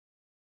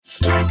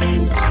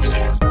Starburns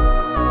Audio.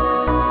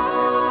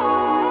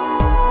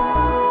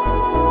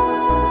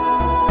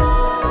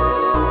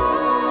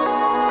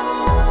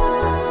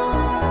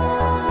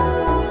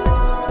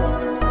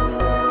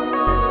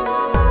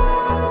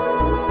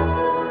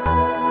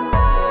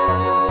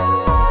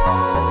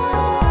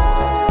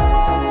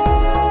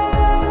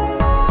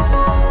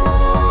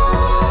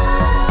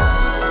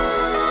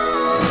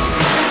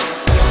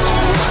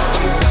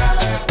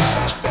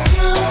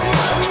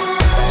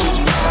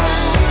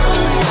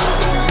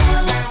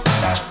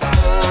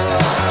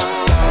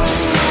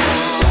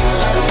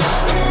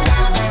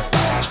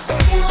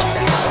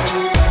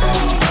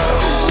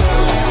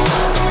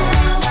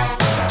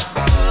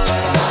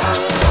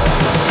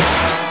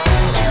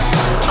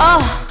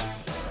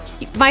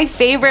 My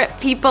favorite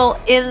people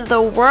in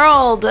the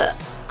world.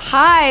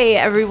 Hi,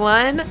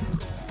 everyone.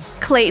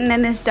 Clayton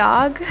and his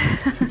dog.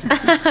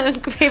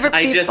 Favorite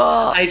people.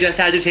 I just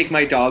had to take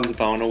my dog's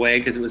bone away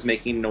because it was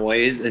making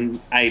noise, and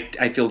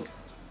I feel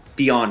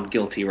beyond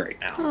guilty right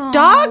now. Aww.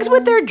 Dogs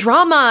with their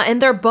drama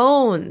and their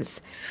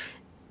bones.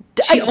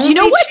 Do you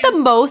know what the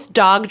most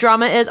dog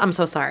drama is? I'm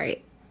so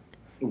sorry.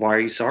 Why are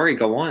you sorry?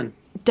 Go on.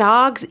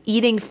 Dogs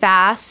eating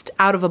fast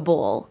out of a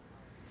bowl.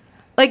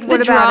 Like the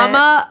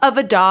drama of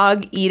a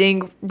dog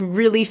eating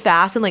really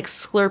fast and like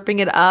slurping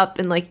it up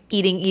and like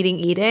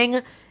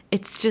eating.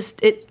 It's just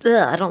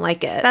I don't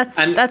like it.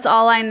 That's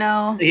all I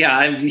know.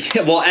 Yeah,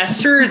 well,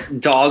 Esther's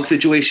dog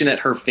situation at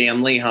her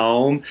family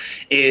home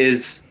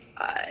is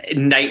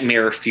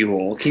nightmare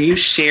fuel. Can you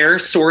share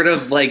sort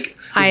of like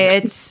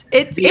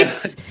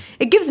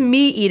it gives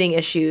me eating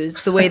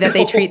issues the way that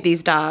they treat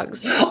these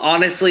dogs.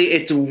 Honestly,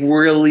 it's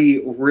really,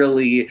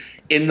 really,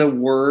 in the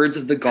words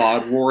of the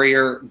God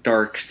Warrior,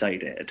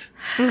 dark-sided.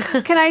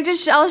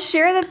 I'll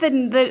share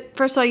that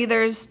first of all,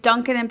 there's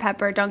Duncan and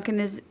Pepper. Duncan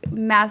is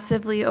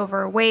massively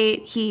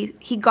overweight.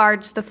 He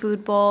guards the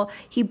food bowl.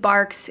 He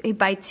barks. He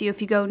bites you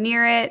if you go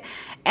near it.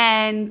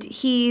 And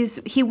he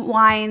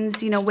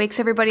whines, wakes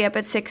everybody up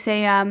at 6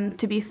 a.m.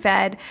 to be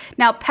fed.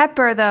 Now,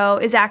 Pepper, though,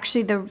 is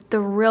actually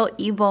the real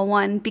evil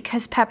one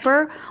because Pepper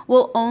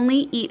will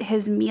only eat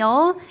his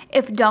meal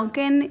if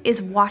Duncan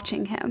is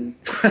watching him.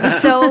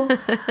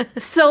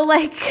 So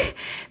like,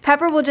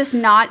 Pepper will just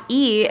not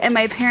eat, and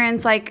my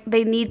parents, like,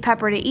 they need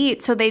Pepper to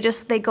eat, so they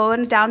go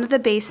down to the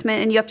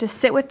basement, and you have to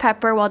sit with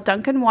Pepper while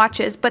Duncan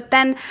watches. But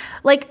then,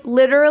 like,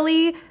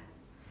 literally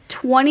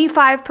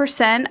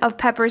 25% of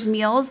Pepper's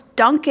meals,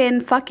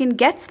 Duncan fucking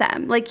gets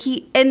them.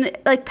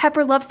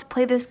 Pepper loves to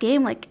play this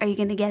game. Like, are you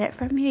gonna get it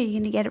from me? Are you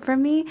gonna get it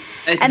from me?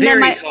 It's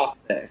very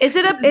toxic. Is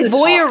it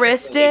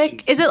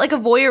voyeuristic? Is it like a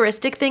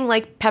voyeuristic thing?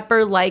 Like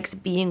Pepper likes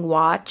being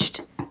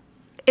watched.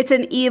 It's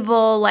an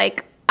evil,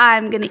 like,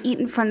 I'm going to eat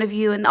in front of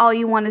you and all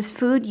you want is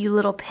food, you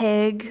little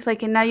pig.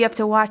 Like, and now you have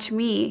to watch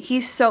me.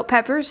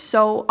 Pepper's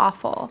so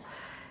awful.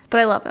 But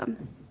I love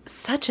him.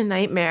 Such a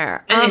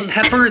nightmare. And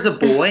Pepper is a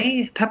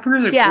boy? Pepper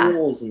is a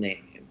girl's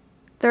name.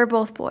 They're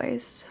both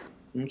boys.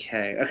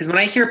 Okay. Because when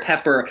I hear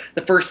Pepper,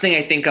 the first thing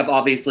I think of,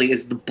 obviously,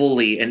 is the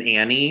bully in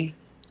Annie.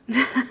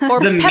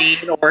 Or the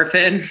mean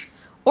orphan.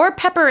 Or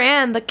Pepper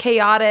Ann, the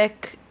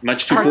chaotic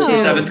Much too cool for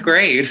 7th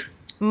grade.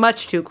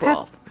 Much too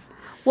cool.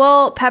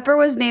 Well, Pepper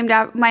was named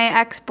after my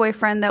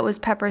ex-boyfriend that was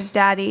Pepper's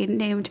daddy,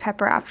 named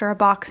Pepper after a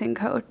boxing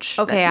coach.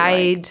 Okay,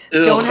 I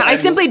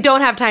simply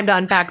don't have time to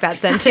unpack that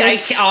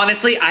sentence. I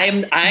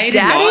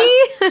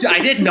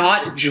did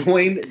not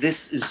join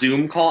this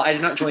Zoom call. I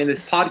did not join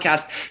this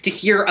podcast to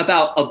hear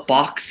about a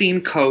boxing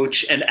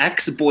coach, an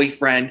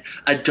ex-boyfriend,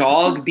 a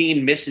dog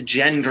being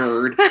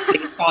misgendered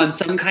based on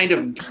some kind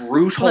of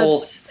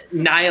brutal,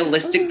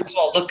 nihilistic. First of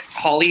all, look,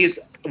 Holly is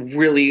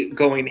really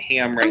going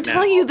ham right now. I'm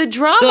telling you, the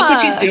drama. Look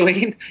what she's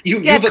doing.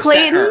 You've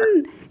upset her.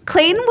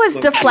 Clayton was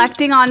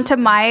deflecting onto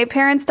my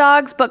parents'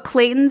 dogs, but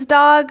Clayton's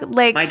dog,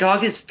 like... My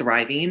dog is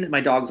thriving.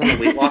 My dog's on a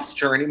weight loss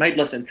journey.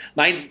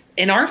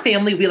 In our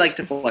family, we like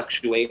to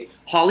fluctuate.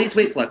 Holly's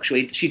weight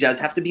fluctuates. She does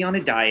have to be on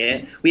a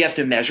diet. We have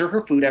to measure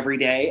her food every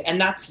day, and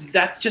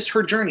that's just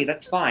her journey.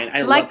 That's fine.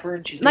 I love her,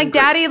 and she's like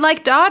daddy,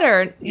 like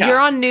daughter. Yeah. You're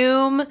on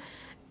Noom.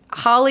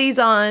 Holly's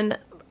on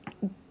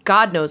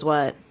God knows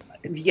what.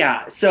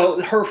 Yeah, so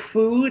her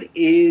food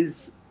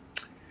is,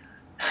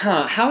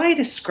 how I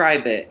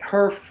describe it?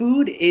 Her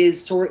food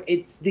is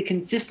it's the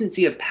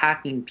consistency of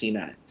packing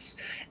peanuts.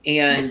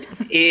 And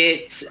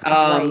it's,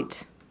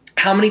 right.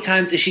 How many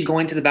times is she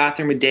going to the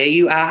bathroom a day,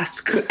 you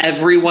ask?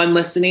 Everyone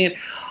listening?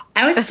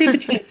 I would say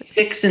between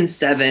 6 and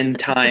 7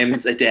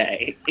 times a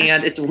day.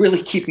 And it's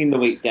really keeping the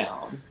weight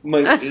down.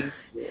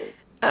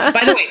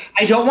 By the way,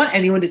 I don't want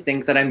anyone to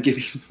think that I'm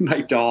giving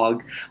my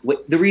dog...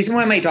 The reason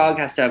why my dog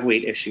has to have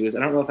weight issues, I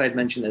don't know if I'd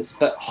mentioned this,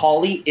 but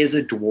Holly is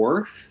a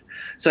dwarf.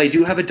 So I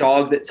do have a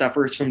dog that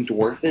suffers from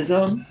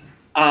dwarfism.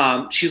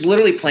 She's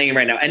literally playing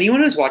right now.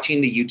 Anyone who's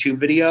watching the YouTube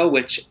video,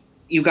 which,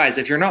 you guys,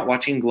 if you're not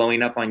watching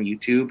Glowing Up on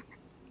YouTube,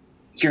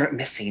 you're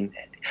missing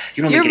it.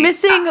 You're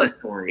missing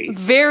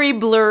very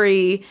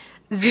blurry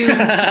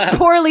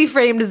poorly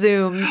framed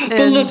zooms.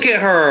 But look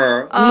at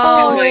her.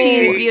 Oh,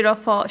 she's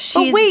beautiful.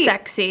 She's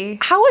sexy.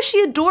 How is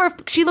she a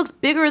dwarf? She looks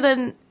bigger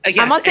than Yes,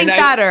 I'm not saying and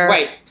fatter.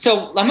 Right.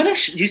 So I'm gonna.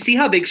 You see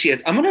how big she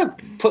is? I'm gonna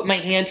put my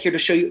hand here to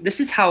show you. This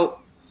is how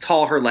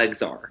tall her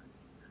legs are.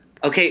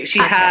 Okay. She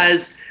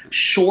has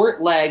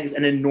short legs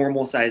and a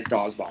normal sized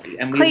dog's body.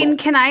 And Clayton,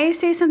 can I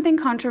say something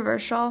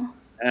controversial?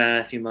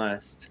 if you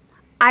must.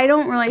 I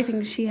don't really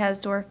think she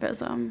has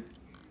dwarfism.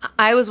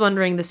 I was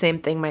wondering the same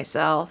thing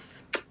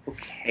myself.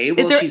 Okay. Well,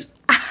 Is there she's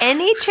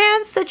any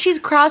chance that she's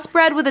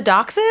crossbred with a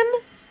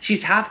dachshund?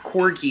 she's half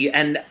corgi,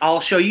 and I'll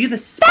show you the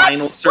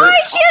spinal. That's why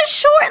she has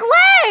short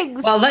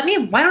legs. Well,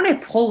 why don't I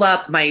pull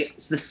up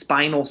the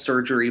spinal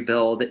surgery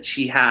bill that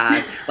she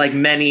had like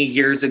many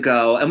years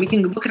ago, and we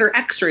can look at her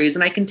x-rays,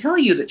 and I can tell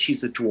you that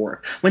she's a dwarf.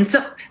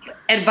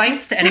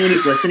 Advice to anyone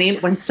who's listening,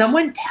 when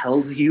someone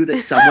tells you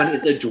that someone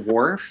is a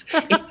dwarf,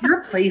 it's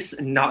your place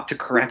not to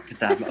correct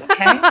them,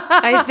 okay?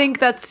 I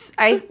think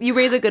you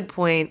raise a good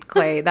point,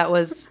 Clay. That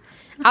was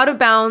out of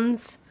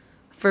bounds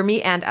for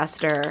me and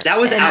Esther.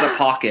 That was out of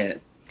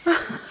pocket.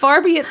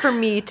 Far be it from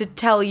me to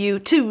tell you,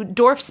 to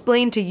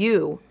dwarf-splain to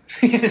you.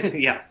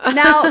 Yeah.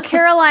 Now,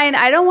 Caroline,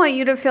 I don't want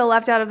you to feel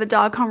left out of the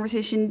dog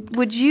conversation.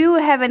 Would you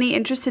have any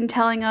interest in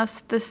telling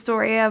us the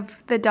story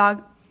of the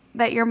dog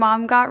that your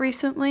mom got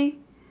recently?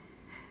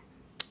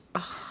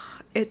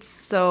 It's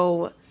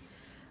so...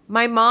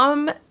 My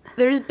mom...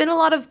 There's been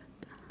a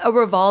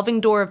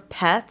revolving door of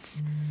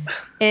pets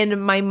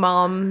in my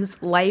mom's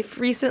life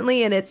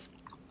recently, and it's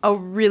a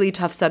really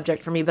tough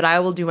subject for me, but I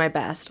will do my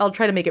best. I'll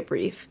try to make it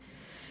brief.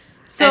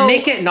 So, and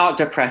make it not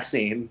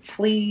depressing,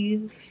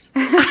 please.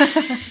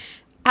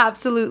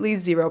 Absolutely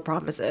zero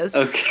promises.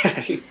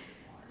 Okay.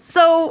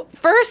 So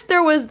first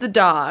there was the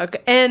dog,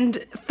 and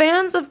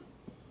fans of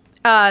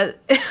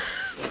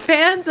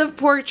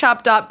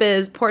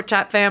porkchop.biz, pork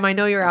chop fam, I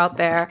know you're out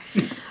there.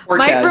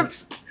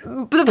 Porkheads.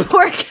 The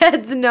pork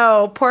heads,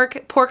 no.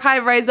 Pork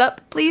hive, rise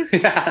up, please.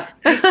 Yeah.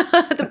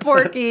 The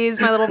porkies,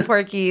 my little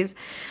porkies.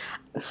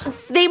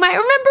 They might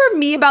remember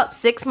me about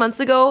 6 months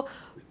ago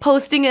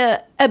posting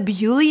a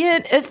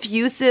ebullient,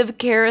 effusive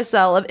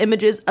carousel of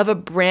images of a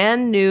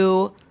brand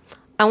new,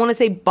 I want to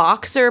say,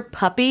 boxer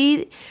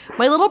puppy.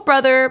 My little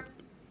brother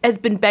has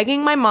been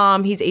begging my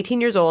mom. He's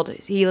 18 years old.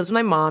 He lives with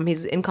my mom.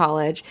 He's in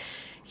college.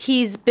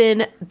 He's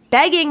been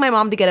begging my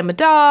mom to get him a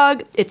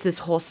dog. It's this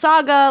whole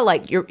saga.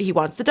 Like, he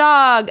wants the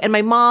dog. And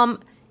my mom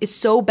is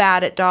so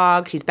bad at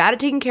dogs. She's bad at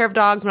taking care of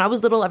dogs. When I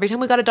was little, every time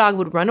we got a dog, it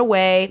would run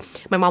away.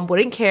 My mom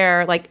wouldn't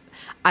care. Like,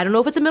 I don't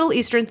know if it's a Middle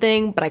Eastern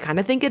thing, but I kind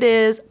of think it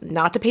is.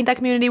 Not to paint that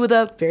community with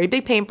a very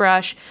big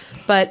paintbrush,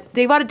 but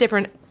they've got a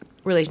different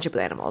relationship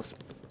with animals.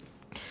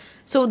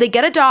 So they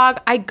get a dog.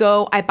 I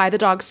buy the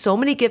dog so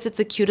many gifts. It's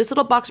the cutest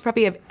little boxer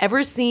puppy I've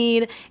ever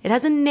seen. It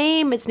has a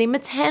name. Its name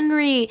is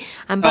Henry.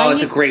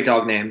 It's a great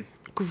dog name.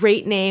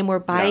 Great name. We're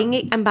buying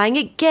it. I'm buying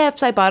it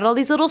gifts. I bought all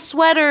these little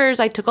sweaters.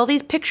 I took all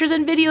these pictures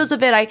and videos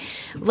of it. I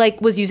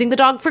was using the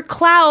dog for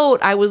clout.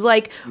 I was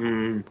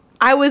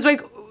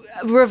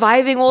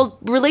reviving old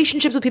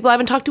relationships with people I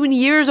haven't talked to in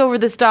years over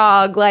this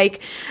dog. Like,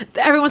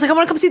 everyone's like, I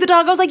want to come see the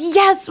dog. I was like,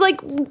 yes, like,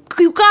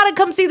 you gotta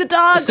come see the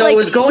dog. So like, it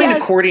was going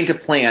yes. according to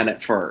plan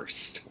at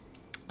first.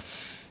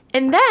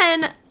 And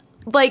then,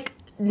 like,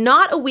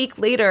 not a week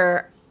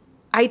later,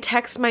 I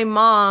text my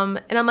mom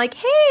and I'm like,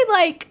 hey,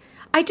 like,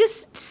 I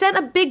just sent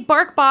a big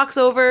bark box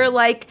over,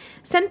 like,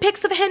 send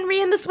pics of Henry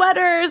in the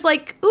sweaters,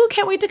 like, ooh,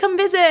 can't wait to come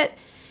visit.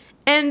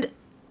 And,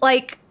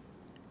 like,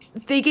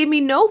 they gave me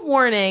no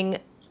warning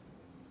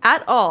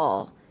at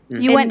all.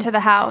 You went to the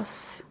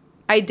house.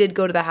 I did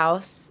go to the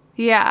house.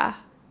 Yeah.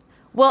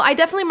 Well, I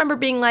definitely remember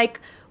being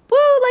like, woo,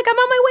 like, I'm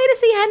on my way to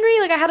see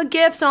Henry. Like, I had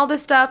gifts and all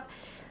this stuff.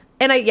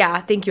 And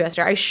thank you,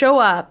 Esther. I show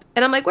up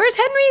and I'm like, where's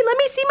Henry? Let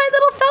me see my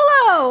little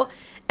fellow.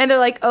 And they're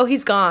like, oh,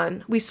 he's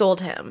gone. We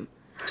sold him.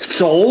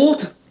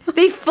 Sold?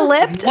 They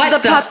flipped the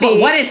puppy.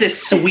 What is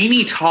this,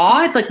 Sweeney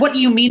Todd? Like, what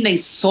do you mean they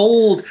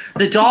sold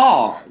the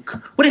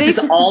dog? What is this,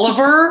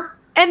 Oliver?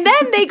 And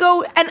then they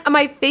go, and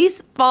my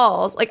face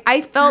falls. Like, I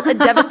felt a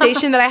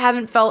devastation that I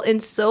haven't felt in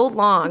so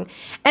long.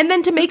 And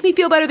then to make me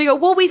feel better, they go,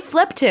 well, we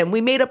flipped him.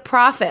 We made a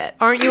profit.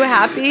 Aren't you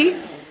happy?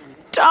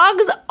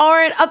 Dogs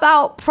aren't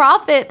about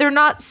profit. They're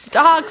not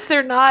stocks.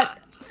 They're not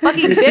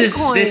fucking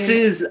Bitcoin.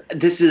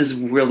 This is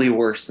really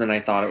worse than I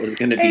thought it was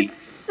going to be. It's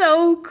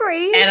so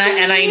crazy.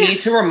 And I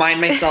need to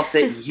remind myself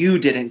that you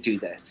didn't do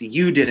this.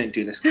 You didn't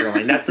do this,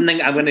 Caroline. That's something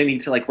I'm going to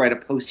need to write a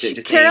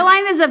post-it.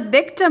 Caroline is a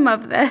victim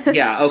of this.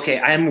 Yeah, okay.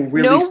 I'm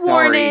really sorry. No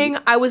warning.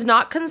 I was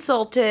not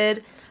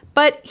consulted.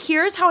 But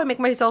here's how I make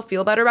myself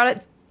feel better about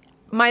it.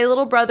 My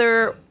little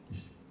brother,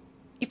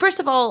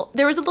 first of all,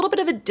 there was a little bit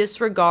of a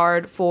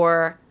disregard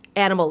for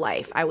animal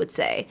life, I would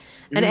say.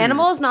 An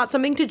animal is not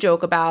something to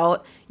joke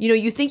about. You know,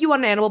 you think you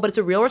want an animal, but it's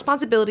a real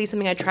responsibility,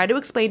 something I try to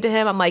explain to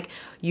him. I'm like,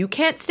 you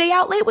can't stay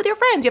out late with your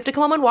friends. You have to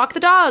come home and walk the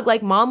dog.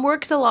 Like, mom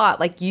works a lot.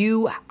 Like,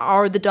 you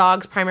are the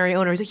dog's primary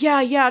owner. He's like,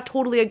 yeah,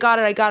 totally. I got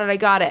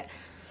it.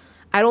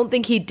 I don't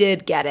think he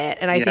did get it.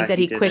 And I think that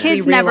he quickly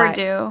Kids realized.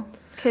 never do.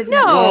 Kids No.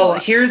 never do. Well,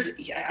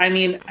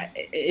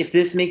 if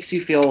this makes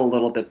you feel a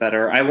little bit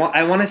better, I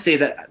want to say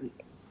that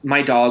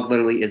my dog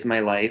literally is my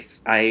life.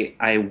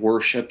 I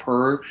worship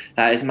her.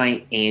 That is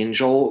my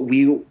angel.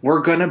 We're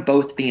gonna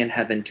both be in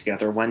heaven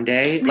together one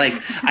day. Like,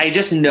 I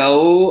just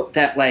know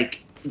that,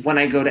 like, when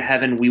I go to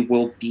heaven, we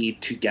will be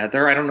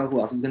together. I don't know who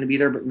else is gonna be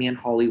there, but me and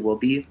Holly will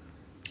be.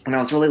 When I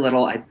was really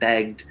little, I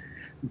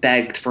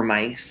begged for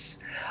mice.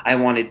 I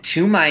wanted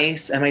 2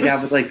 mice, and my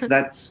dad was like,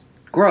 "That's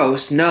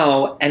gross,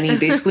 no." And he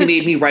basically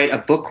made me write a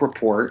book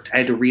report. I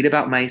had to read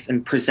about mice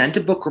and present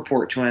a book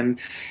report to him,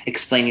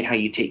 explaining how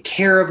you take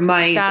care of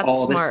mice, That's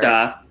all this smart.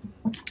 stuff.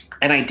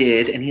 And I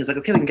did. And he was like,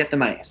 "Okay, we can get the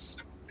mice."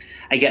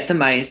 I get the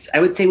mice. I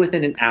would say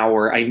within an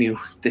hour, I knew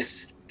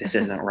this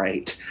isn't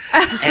right.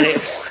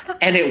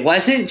 And it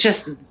wasn't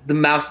just the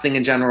mouse thing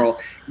in general.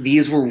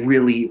 These were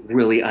really,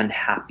 really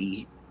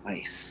unhappy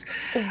mice.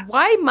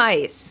 Why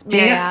mice?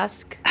 May I Dan-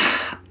 ask?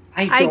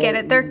 I get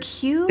it. They're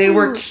cute. They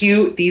were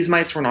cute. These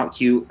mice were not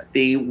cute.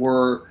 They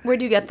were,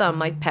 Where'd you get them?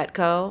 Like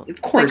Petco?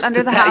 of course, Like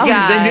under the pet- house?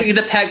 yeah,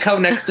 the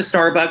Petco next to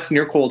Starbucks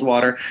near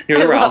Coldwater, near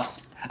the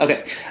Ralphs.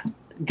 Okay.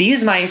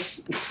 These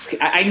mice,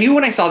 I knew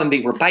when I saw them they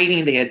were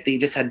biting. They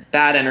just had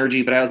bad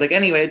energy, but I was like,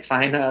 anyway, it's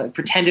fine.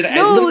 Pretended I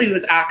No. literally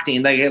was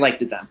acting like I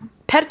liked them.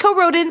 Petco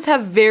rodents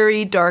have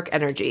very dark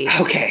energy.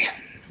 Okay.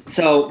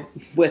 So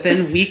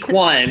within week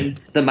 1,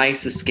 the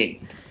mice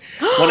escaped.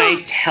 When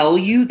I tell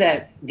you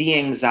that the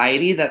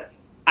anxiety that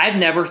I've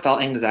never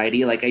felt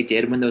anxiety like I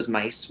did when those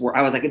mice were,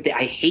 I was like,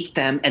 I hate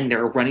them, and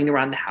they're running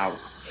around the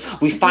house.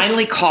 We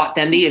finally caught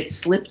them. They had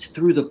slipped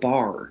through the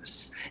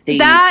bars.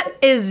 That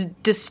is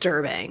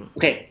disturbing.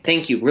 Okay,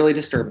 thank you. Really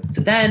disturbing.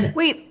 So then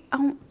Wait.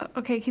 Oh,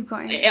 okay. Keep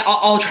going.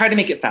 I'll try to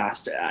make it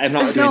fast. I'm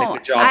not doing a No,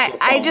 good job so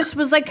far. I just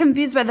was like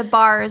confused by the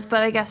bars,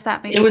 but I guess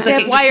that makes It was sense.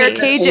 They have wire an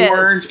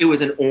cages. It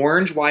was an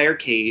orange wire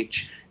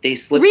cage. They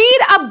slipped. Read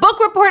a book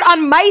report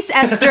on mice,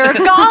 Esther.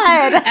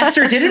 God.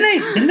 Esther,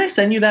 didn't I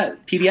send you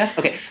that PDF?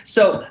 Okay,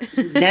 so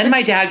then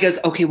my dad goes,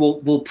 okay,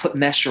 we'll put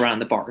mesh around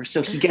the bar.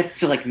 So he gets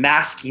to like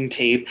masking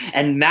tape,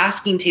 and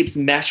masking tape's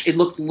mesh. It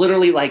looked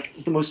literally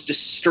like the most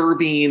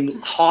disturbing,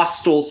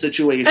 hostile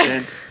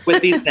situation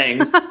with these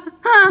things.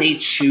 They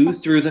chew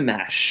through the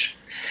mesh.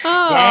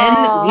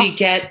 Then we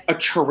get a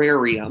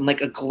terrarium, like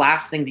a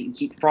glass thing that you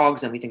keep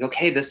frogs in. We think,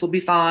 okay, this will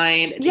be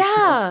fine. They smell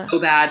Yeah. so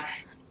bad.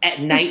 At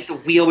night, the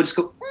wheel would just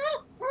go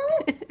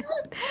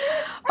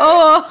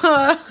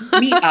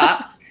me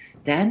up.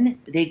 Then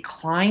they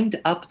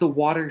climbed up the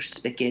water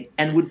spigot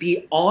and would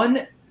be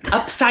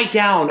upside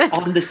down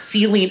on the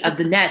ceiling of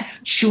the net,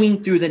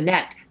 chewing through the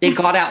net. They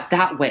got out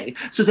that way.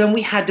 So then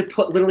we had to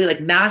put literally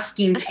like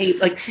masking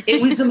tape. Like,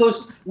 it was the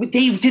most,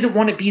 they didn't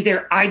want to be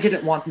there. I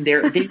didn't want them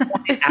there. They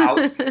wanted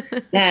out.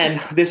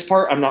 Then this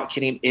part, I'm not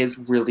kidding, is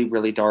really,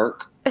 really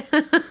dark.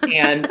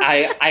 And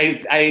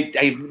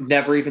I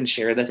never even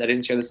share this. I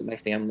didn't share this with my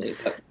family.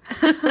 But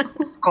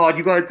God,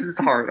 you guys, this is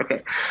hard.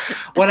 Okay.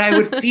 When I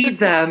would feed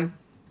them,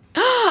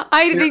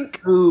 I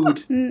think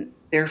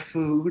their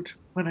food,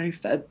 when I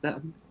fed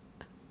them,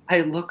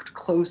 I looked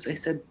close. I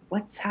said,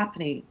 "What's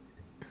happening?"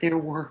 There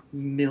were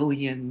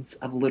millions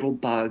of little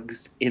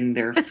bugs in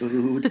their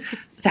food,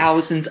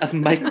 thousands of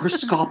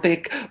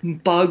microscopic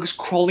bugs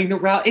crawling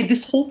around. And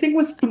this whole thing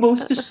was the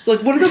most,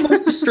 one of the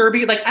most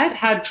disturbing. Like, I've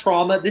had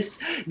trauma. This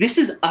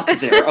is up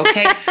there,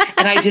 okay?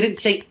 And I didn't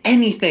say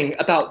anything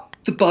about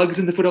the bugs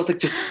in the food. I was like,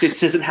 just,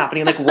 this isn't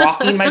happening. Like,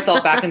 rocking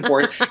myself back and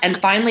forth.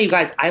 And finally, you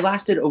guys, I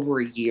lasted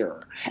over a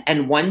year.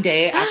 And one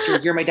day after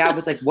a year, my dad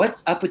was like,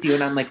 "What's up with you?"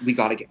 And I'm like, "We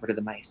got to get rid of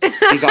the mice.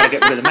 We got to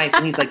get rid of the mice."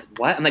 And he's like,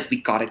 "What?" I'm like,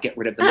 "We got to get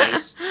rid of the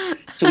mice."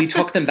 So we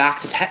took them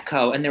back to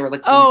Petco, and they were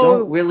like, "We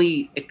don't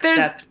really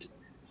accept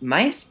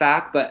mice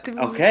back, but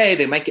okay,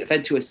 they might get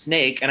fed to a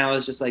snake." And I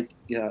was just like,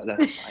 "Yeah,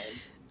 that's fine."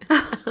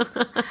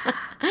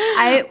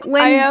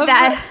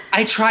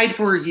 I tried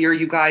for a year,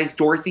 you guys.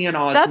 Dorothy and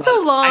Ozma. That's a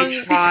long-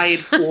 I tried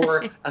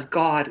for a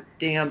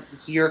goddamn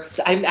year.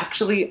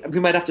 We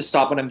might have to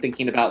stop when I'm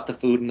thinking about the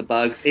food and the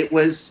bugs. It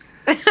was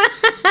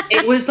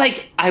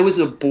like I was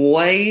a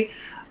boy,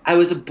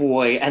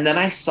 and then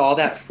I saw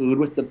that food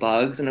with the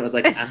bugs, and it was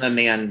like, I'm a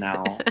man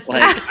now.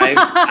 Like,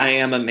 I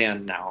am a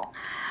man now.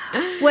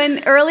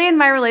 When early in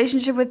my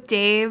relationship with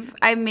Dave,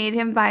 I made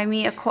him buy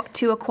me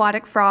 2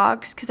 aquatic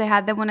frogs because I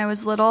had them when I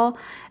was little,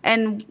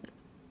 and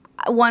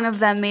one of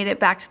them made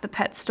it back to the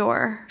pet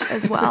store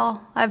as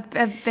well. I've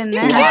been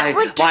there. Why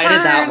did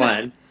that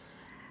one?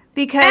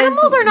 Because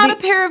animals are not a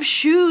pair of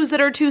shoes that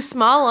are too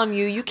small on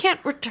you. You can't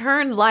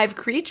return live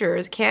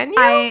creatures, can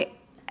you?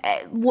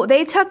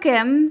 They took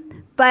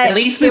him, but at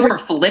least we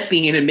weren't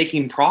flipping and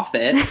making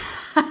profit.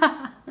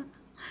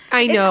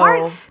 I know. It's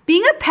hard.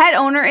 Being a pet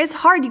owner is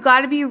hard. You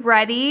got to be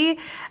ready.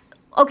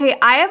 Okay,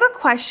 I have a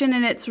question,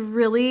 and it's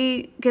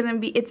really gonna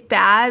be. It's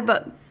bad,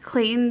 but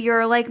Clayton,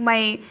 you're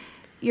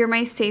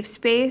my safe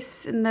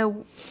space in the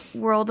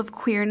world of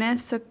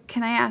queerness. So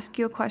can I ask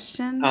you a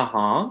question?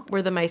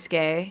 Were the mice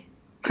gay?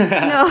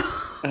 No.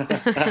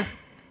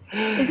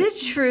 Is it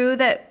true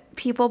that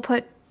people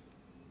put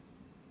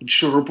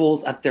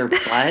gerbils up their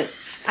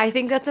butts? I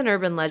think that's an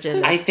urban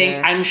legend.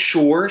 I'm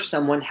sure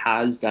someone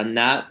has done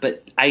that,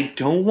 but I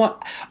don't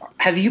want.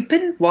 Have you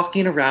been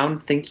walking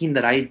around thinking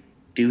that I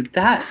do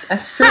that,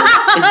 Esther? Is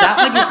that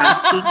what you're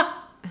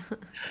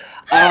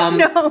asking?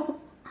 No.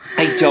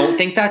 I don't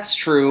think that's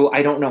true.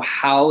 I don't know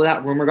how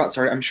that rumor got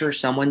started. I'm sure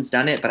someone's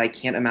done it, but I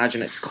can't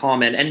imagine it's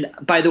common. And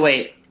by the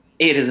way,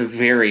 it is a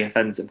very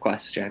offensive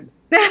question.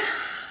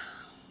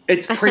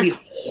 It's pretty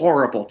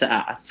horrible to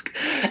ask.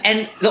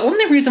 And the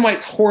only reason why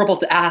it's horrible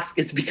to ask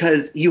is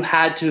because you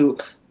had to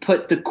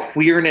put the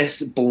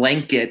queerness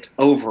blanket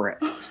over it.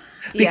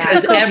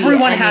 Because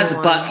everyone has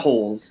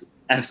buttholes,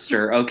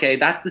 Esther, okay?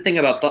 That's the thing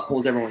about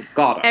buttholes, everyone's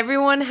got them.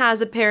 Everyone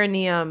has a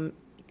perineum.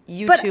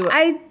 You But too.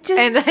 I just...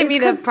 And I it's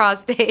mean a 'cause-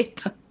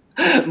 prostate.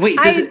 Wait,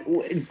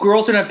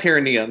 girls don't have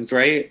perineums,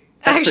 right?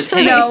 That's the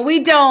Actually, thing. No, we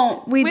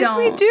don't. We Yes, don't.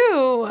 we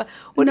do.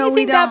 What do No, you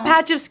we think that don't.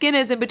 patch of skin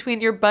is in between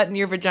your butt and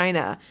your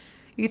vagina?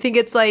 You think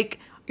it's like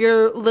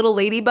your little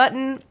lady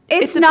button?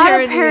 It's not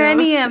a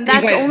perineum. You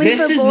That's guys, only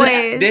for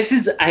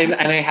boys. and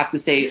I have to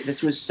say,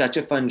 this was such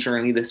a fun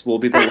journey. This will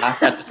be the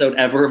last episode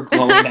ever of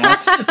Blowing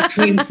Out.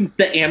 Between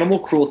the animal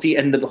cruelty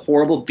and the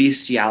horrible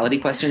bestiality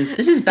questions,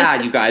 this is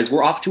bad, you guys.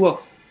 We're off to a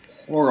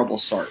horrible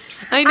start.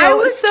 I know. I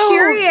was so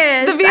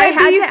curious. The I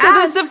had VIP, to so the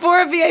ask.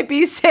 Sephora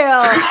VIP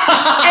sale.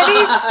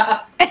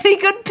 any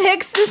good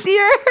picks this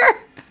year?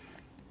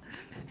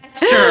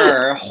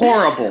 Esther,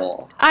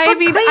 horrible. I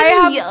mean, Clayton,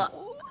 I have.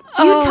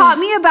 You taught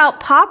me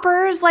about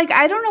poppers. Like,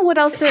 I don't know what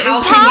else there is.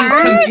 How to can you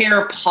learn.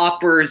 compare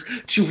poppers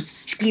to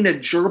sticking a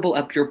gerbil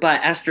up your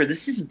butt? Esther,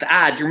 this is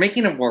bad. You're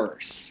making it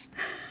worse.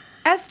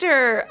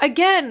 Esther,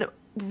 again,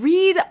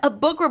 read a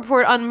book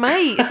report on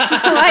mice.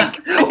 Like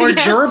Or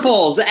yes,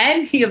 gerbils,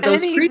 any of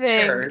those anything.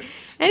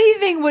 creatures.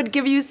 Anything would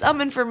give you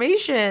some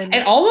information.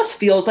 It almost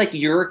feels like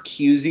you're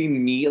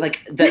accusing me,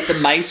 like that the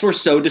mice were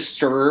so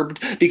disturbed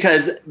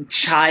because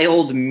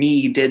child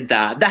me did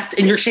that.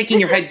 And you're shaking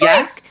your head, is like-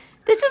 yes?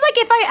 This is like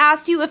if I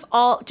asked you if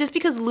all, just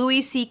because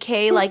Louis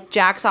C.K. like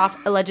jacks off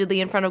allegedly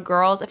in front of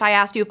girls, if I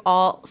asked you if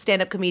all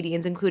stand-up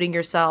comedians, including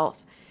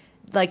yourself,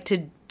 like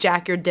to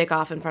jack your dick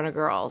off in front of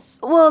girls.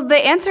 Well, the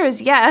answer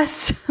is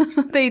yes.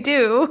 They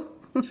do.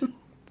 You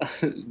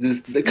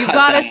You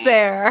got us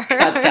there.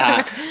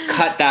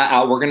 Cut that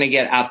out. We're going to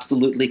get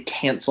absolutely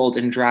canceled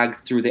and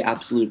dragged through the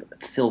absolute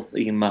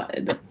filthy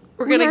mud.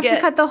 We're We gonna have get.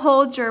 to cut the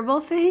whole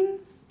gerbil thing.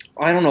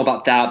 I don't know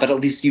about that, but at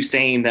least you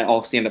saying that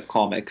all stand-up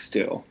comics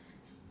do.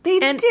 They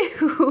And-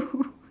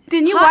 do.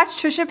 Didn't you Hot- watch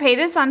Trisha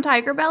Paytas on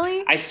Tiger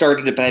Belly? I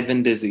started it, but I've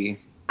been busy.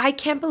 I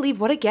can't believe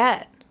what a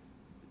get.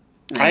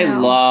 I know.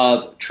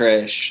 love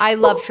Trish. I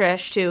love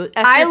Trish too.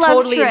 Esther I love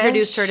totally Trish.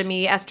 introduced her to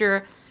me.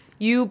 Esther,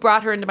 you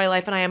brought her into my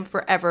life, and I am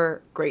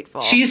forever grateful.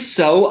 She's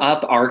so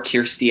up our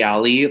Kirstie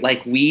Alley.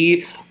 Like,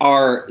 we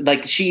are,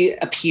 like, she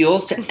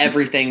appeals to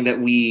everything that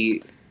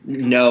we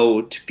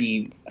know to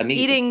be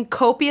amazing. eating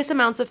copious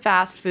amounts of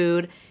fast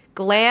food,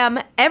 glam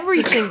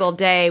every single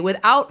day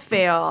without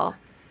fail.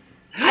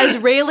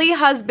 Israeli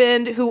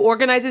husband who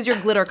organizes your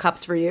glitter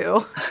cups for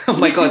you. Oh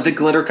my god, the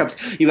glitter cups.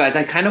 You guys,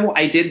 I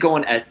did go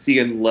on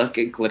Etsy and look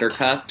at glitter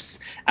cups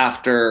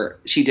after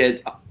she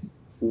did.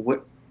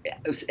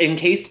 In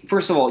case,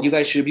 first of all, you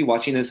guys should be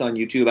watching this on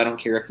YouTube. I don't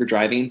care if you're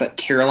driving, but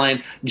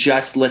Caroline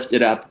just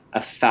lifted up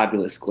a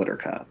fabulous glitter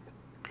cup.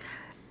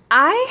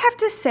 I have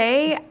to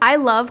say, I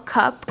love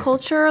cup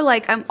culture.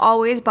 Like, I'm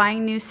always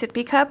buying new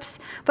sippy cups,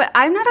 but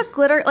I'm not a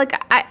glitter, like,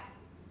 I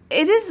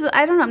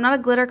don't know, I'm not a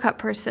glitter cup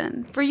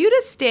person. For you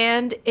to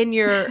stand in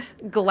your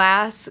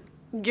glass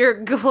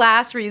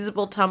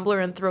reusable tumbler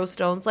and throw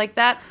stones like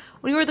that,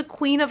 when you are the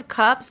queen of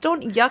cups,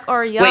 don't yuck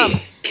our yum.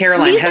 Wait,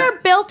 Caroline, These are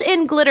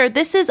built-in glitter.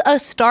 This is a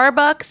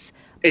Starbucks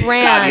It's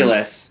brand.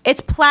 fabulous.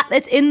 It's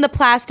in the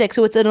plastic,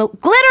 so it's a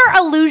glitter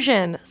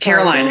illusion. Sorry.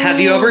 Caroline,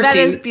 have you ever that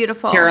seen? is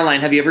beautiful.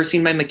 Caroline, have you ever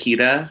seen my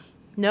Makita?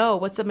 No,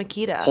 what's a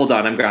Makita? Hold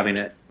on, I'm grabbing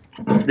it.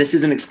 This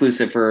is an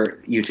exclusive for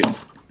YouTube.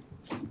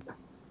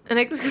 An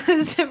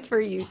exclusive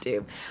for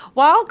YouTube.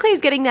 While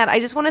Clay's getting that,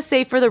 I just want to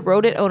say for the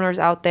rodent owners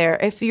out there,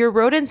 if your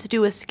rodents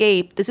do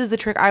escape, this is the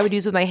trick I would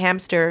use with my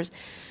hamsters.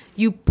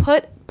 You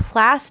put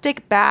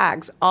plastic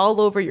bags all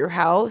over your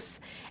house,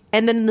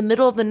 and then in the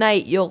middle of the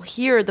night, you'll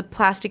hear the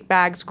plastic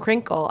bags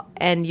crinkle,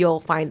 and you'll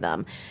find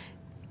them.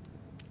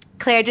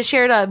 Clay, I just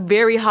shared a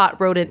very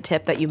hot rodent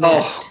tip that you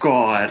missed. Oh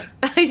God.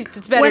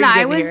 It's better When you I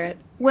didn't was hear it.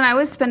 when I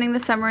was spending the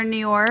summer in New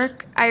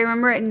York, I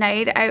remember at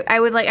night I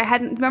would like I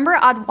hadn't remember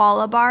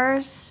Odwalla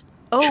bars.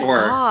 Oh,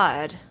 Sure.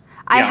 God.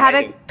 I Yeah, had I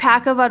a do.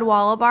 pack of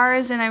Odwalla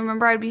bars, and I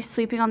remember I'd be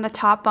sleeping on the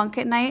top bunk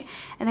at night,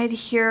 and I'd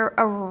hear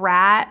a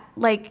rat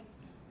like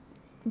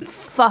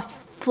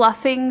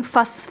fussing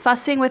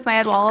with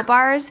my Odwalla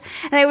bars,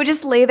 and I would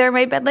just lay there in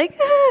my bed like,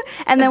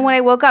 and then when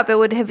I woke up, it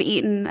would have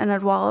eaten an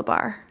Odwalla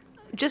bar.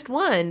 Just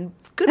one.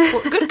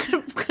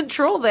 Good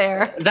control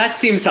there. That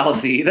seems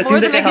healthy. That More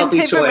seems like than I a can healthy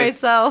say for choice.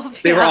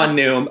 myself. They were Yeah. on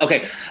Noom.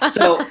 Okay,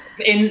 so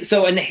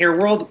in the hair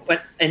world,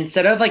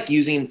 instead of like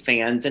using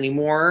fans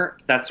anymore,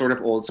 that's sort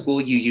of old school.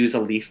 You use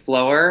a leaf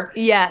blower,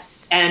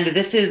 Yes. and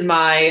this is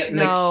my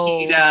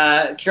No.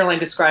 Makita. Caroline,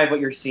 describe what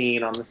you're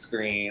seeing on the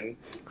screen.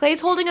 Clay's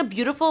holding a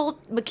beautiful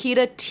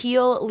Makita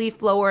teal leaf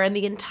blower, and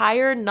the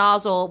entire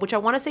nozzle, which I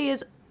want to say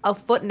is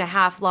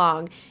 1.5 feet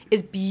long,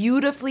 is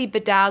beautifully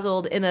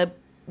bedazzled in a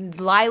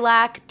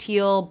lilac,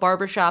 teal,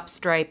 barbershop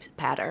stripe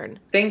pattern.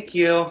 Thank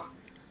you.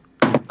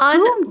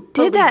 Who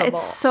did that? It's Unbelievable.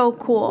 so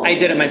cool. I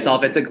did it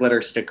myself. It's a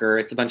glitter sticker.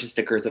 It's a bunch of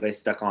stickers that I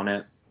stuck on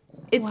it.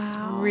 It's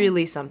Wow.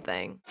 really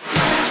something.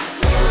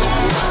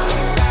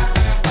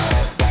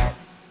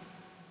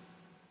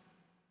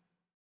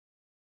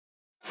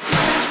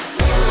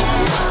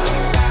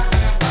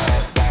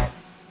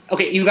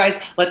 Okay, you guys,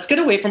 let's get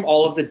away from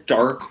all of the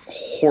dark,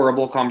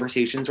 horrible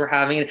conversations we're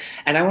having.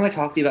 And I want to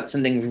talk to you about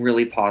something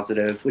really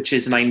positive, which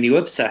is my new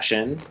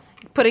obsession.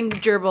 Putting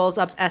gerbils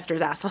up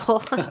Esther's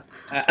asshole.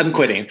 I'm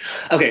quitting.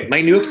 Okay,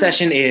 my new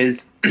obsession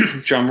is,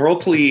 drumroll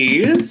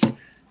please,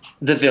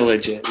 The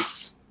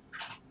Villages.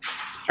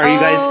 Are you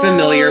guys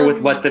familiar with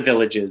what The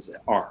Villages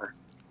are?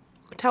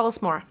 Tell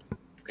us more.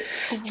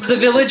 So The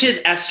Villages,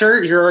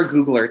 Esther, you're our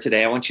Googler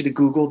today. I want you to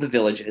Google The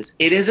Villages.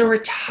 It is a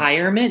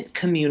retirement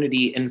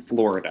community in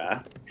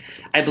Florida.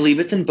 I believe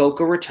it's in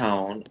Boca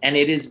Raton, and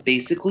it is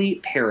basically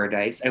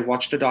paradise. I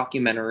watched a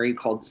documentary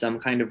called Some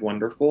Kind of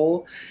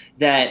Wonderful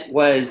that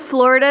was...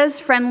 Florida's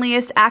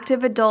friendliest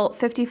active adult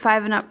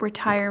 55 and up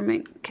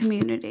retirement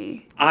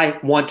community. I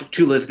want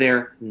to live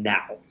there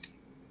now.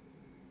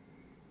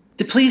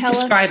 Please Tell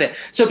describe us. it.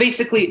 So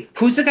basically,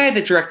 who's the guy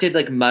that directed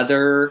like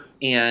Mother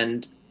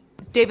and...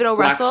 David O.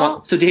 Black Swan?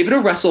 Russell? So David O.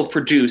 Russell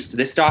produced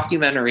this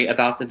documentary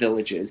about The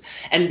Villages.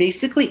 And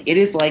basically it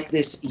is like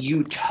this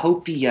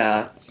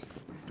utopia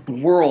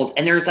world.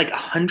 And there's like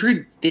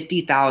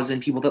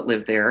 150,000 people that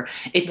live there.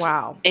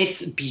 Wow.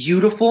 It's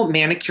beautiful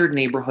manicured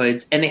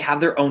neighborhoods, and they have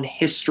their own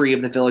history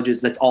of the villages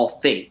that's all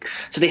fake.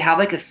 So they have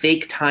like a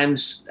fake town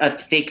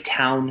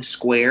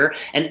square,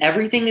 and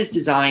everything is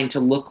designed to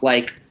look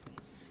like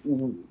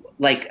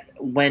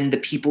when the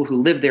people who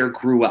live there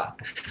grew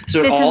up. So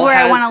it This is all where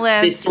I has wanna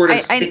live. this sort of I-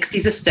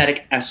 60s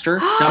aesthetic.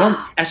 Esther,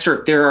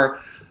 Esther, there are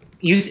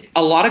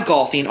a lot of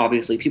golfing,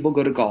 obviously. People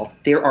go to golf.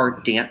 There are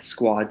dance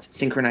squads,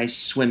 synchronized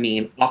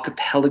swimming, a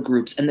cappella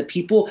groups, and the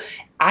people...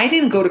 I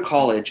didn't go to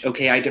college,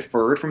 okay? I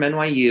deferred from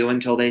NYU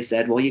until they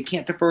said, well, you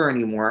can't defer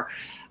anymore.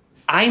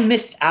 I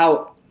missed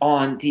out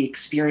on the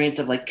experience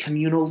of like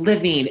communal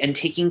living and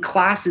taking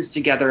classes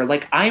together.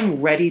 Like,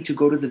 I'm ready to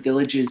go to the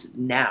villages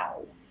now.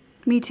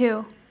 Me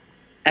too.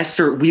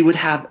 Esther, we would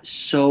have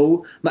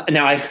so much.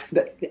 Now,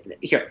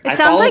 It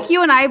sounds like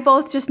you and I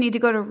both just need to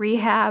go to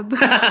rehab.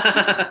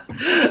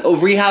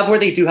 Rehab, where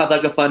they do have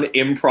like a fun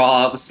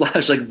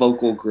improv / like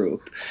vocal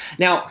group.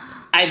 Now,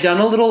 I've done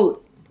a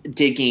little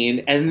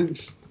digging,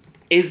 and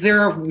is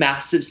there a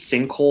massive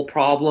sinkhole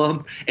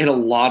problem in a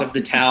lot of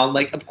the town?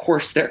 Like, of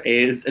course there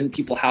is, and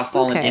people have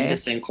fallen okay. into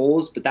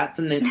sinkholes, but that's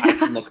something I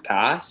can look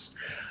past.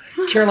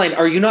 Caroline,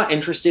 are you not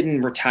interested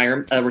in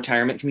a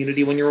retirement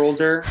community when you're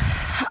older?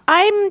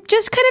 I'm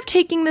just kind of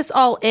taking this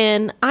all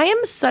in. I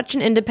am such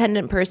an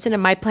independent person,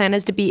 and my plan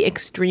is to be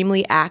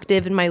extremely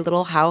active in my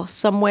little house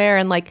somewhere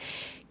and like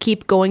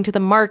keep going to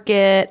the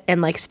market and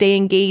like stay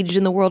engaged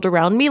in the world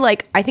around me.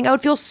 Like, I think I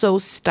would feel so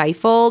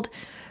stifled.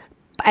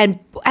 And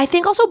I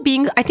think also I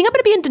think I'm going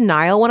to be in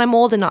denial when I'm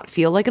old and not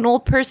feel like an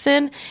old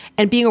person.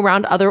 And being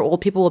around other old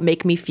people will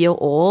make me feel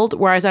old.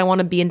 Whereas I want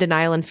to be in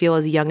denial and feel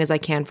as young as I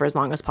can for as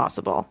long as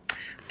possible.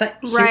 But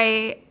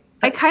Right.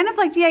 I kind of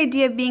like the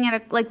idea of being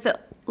at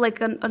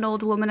an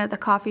old woman at the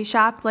coffee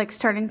shop, like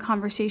starting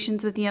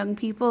conversations with young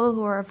people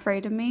who are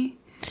afraid of me.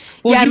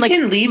 Well, Yeah, you and, like,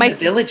 can leave my- the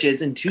villages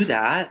and do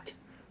that.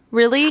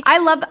 Really? I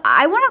want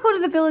to go to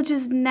the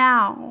villages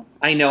now.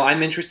 I know.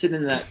 I'm interested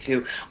in that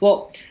too.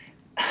 Well,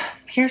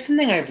 here's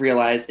something I've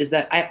realized is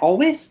that I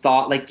always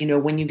thought, like, you know,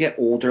 when you get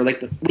older,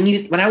 like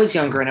when I was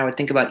younger and I would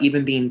think about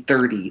even being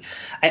 30,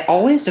 I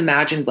always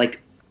imagined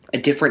like a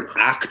different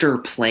actor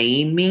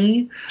playing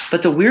me.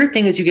 But the weird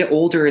thing is you get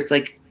older, it's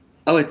like,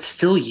 oh, it's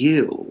still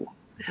you.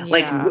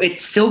 Like, Yeah.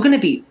 it's still going to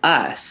be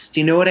us. Do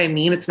you know what I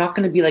mean? It's not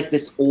going to be like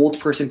this old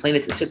person playing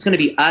this. It's just going to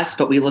be us,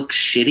 but we look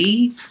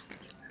shitty.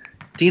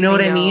 Do you know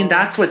what I mean? know.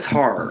 That's what's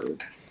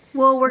hard.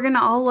 Well, we're going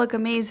to all look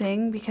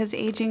amazing because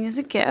aging is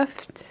a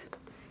gift.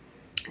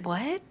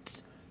 What?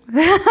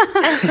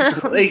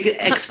 Like,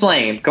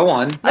 explain. Go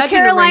on. That didn't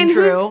Caroline, ring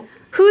true.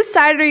 whose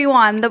side are you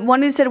on? The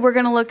one who said we're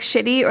going to look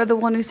shitty or the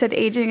one who said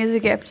aging is a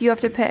gift? You have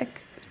to pick.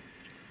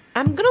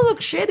 I'm going to look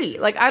shitty.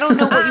 Like, I don't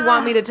know what you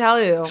want me to tell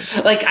you.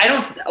 Like,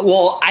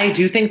 I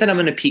do think that I'm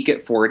going to peak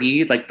at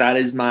 40. Like, that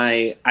is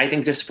I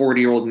think just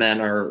 40-year-old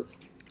men are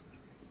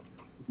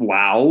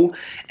wow.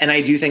 And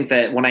I do think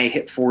that when I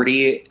hit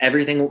 40,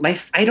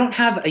 I don't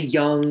have a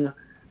young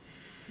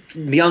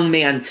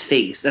man's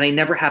face, and I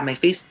never have. My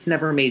face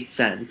never made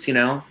sense, you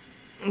know?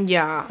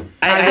 Yeah.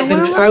 I've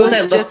been told I was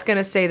I look- just going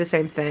to say the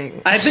same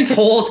thing. I've been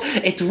told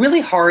it's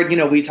really hard. You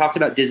know, we talked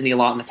about Disney a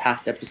lot in the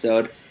past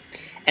episode.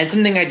 And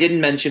something I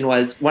didn't mention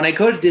was when I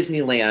go to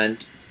Disneyland,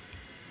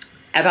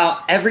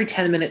 about every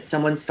 10 minutes,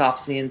 someone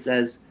stops me and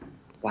says,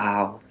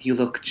 wow, you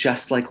look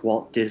just like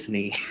Walt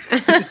Disney.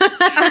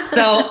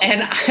 So,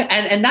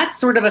 and that's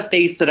sort of a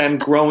face that I'm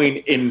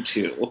growing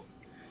into.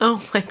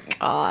 Oh my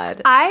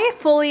God. I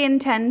fully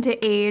intend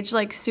to age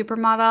like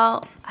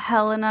supermodel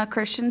Helena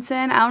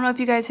Christensen. I don't know if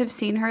you guys have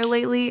seen her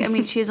lately. I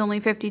mean, she is only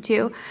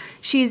 52.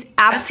 She's That's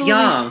absolutely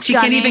young. stunning. She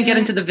can't even get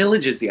into the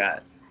Villages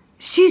yet.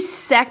 She's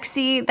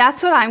sexy.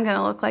 That's what I'm going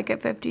to look like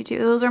at 52.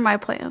 Those are my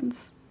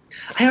plans.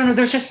 I don't know.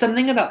 There's just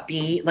something about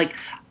being like,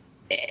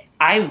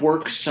 I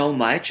work so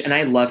much and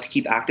I love to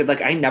keep active.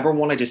 Like, I never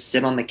want to just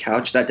sit on the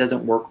couch. That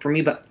doesn't work for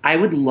me. But I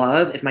would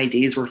love if my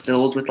days were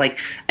filled with like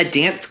a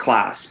dance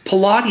class,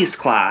 Pilates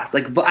class.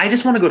 Like, but I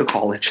just want to go to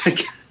college, I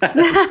guess.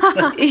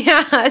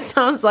 Yeah, it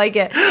sounds like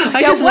it.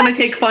 I just want to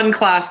take fun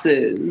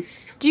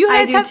classes. Do you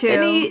I guys do have too.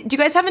 any? Do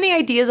you guys have any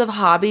ideas of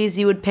hobbies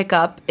you would pick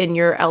up in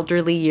your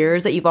elderly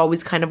years that you've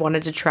always kind of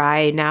wanted to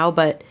try now,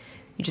 but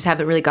you just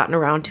haven't really gotten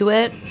around to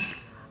it?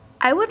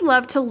 I would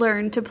love to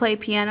learn to play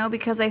piano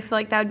because I feel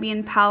like that would be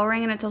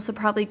empowering, and it's also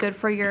probably good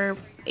for your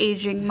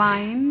aging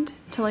mind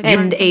to like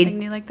learn something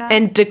new like that.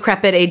 And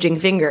decrepit aging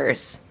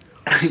fingers.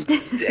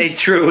 It's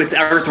true. It's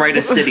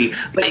Arthritis City.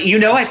 But you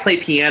know I play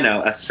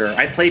piano, Esther.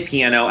 I play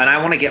piano, and I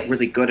want to get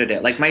really good at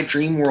it. Like, my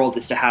dream world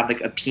is to have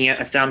like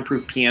a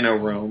soundproof piano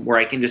room where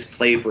I can just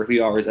play for a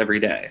few hours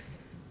every day.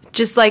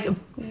 Just like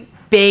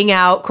bang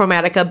out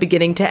Chromatica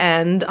beginning to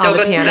end on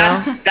the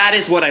piano. That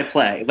is what I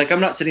play. Like, I'm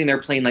not sitting there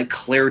playing like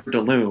Claire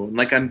de Lune.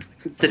 Like, I'm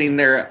sitting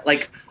there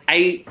like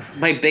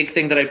my big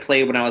thing that I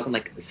played when I was in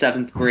like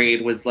 7th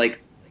grade was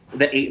like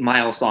the 8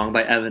 Mile song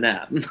by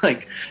Eminem.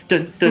 Like,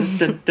 dun dun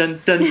dun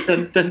dun dun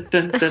dun dun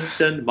dun dun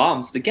dun,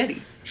 Mom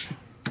Spaghetti.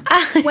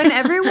 When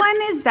everyone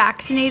is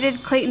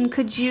vaccinated, Clayton,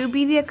 could you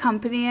be the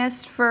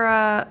accompanist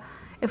for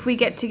if we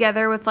get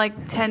together with like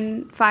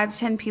 5 to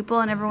 10 people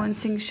and everyone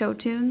sings show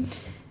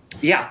tunes?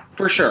 Yeah,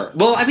 for sure.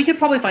 Well, we could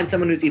probably find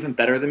someone who's even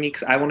better than me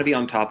because I want to be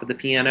on top of the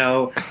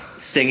piano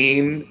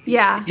singing.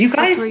 Yeah, Do you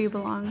guys- that's where you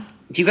belong.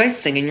 Do you guys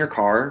sing in your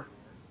car?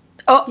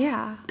 Oh,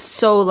 Yeah.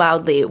 so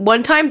loudly.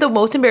 One time, the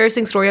most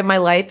embarrassing story of my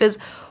life is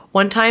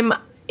one time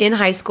in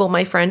high school,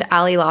 my friend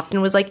Allie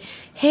Lofton was like,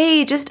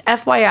 hey, just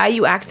FYI,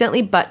 you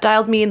accidentally butt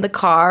dialed me in the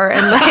car.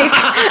 And like,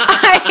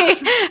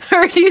 I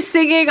heard you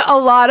singing a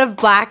lot of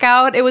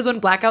Blackout. It was when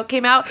Blackout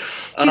came out.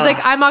 She's like,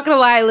 I'm not going to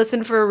lie, I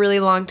listened for a really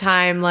long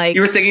time. Like,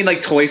 You were singing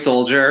like Toy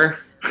Soldier.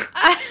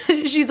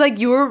 she's like,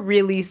 you were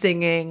really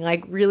singing,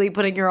 like really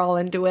putting your all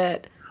into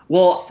it.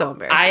 Well, So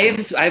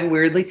embarrassing. I've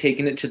weirdly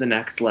taken it to the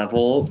next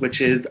level, which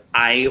is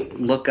I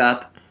look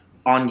up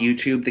on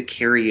YouTube the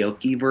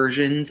karaoke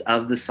versions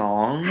of the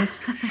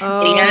songs, and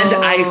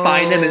I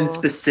find them in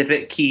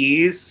specific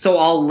keys. So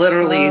I'll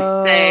literally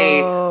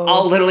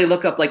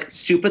look up like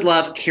 "Stupid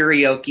Love"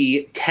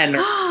 karaoke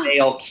tenor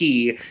male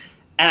key,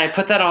 and I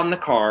put that on the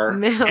car,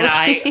 and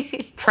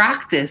I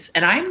practice,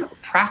 and I'm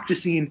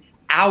practicing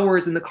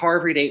hours in the car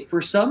every day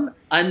for some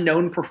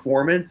unknown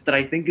performance that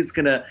I think is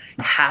gonna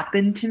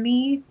happen to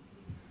me.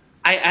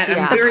 I'm The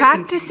very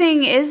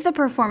practicing is the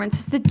performance.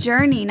 It's the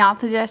journey,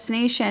 not the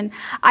destination.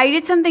 I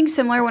did something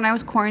similar when I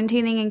was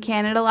quarantining in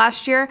Canada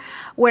last year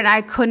when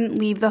I couldn't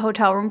leave the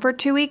hotel room for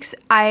 2 weeks.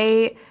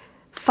 I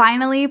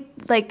finally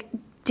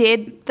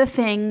did the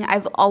thing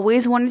I've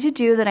always wanted to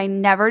do that I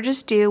never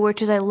just do,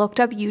 which is I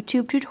looked up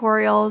YouTube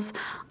tutorials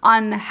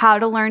on how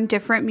to learn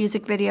different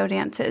music video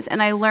dances.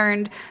 And I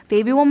learned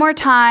Baby One More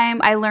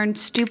Time. I learned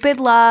Stupid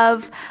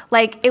Love.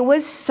 Like, it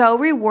was so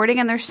rewarding,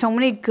 and there's so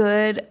many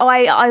good... Oh,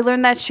 I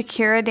learned that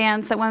Shakira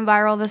dance that went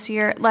viral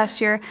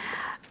last year.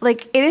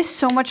 Like, it is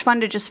so much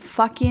fun to just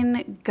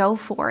fucking go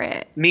for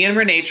it. Me and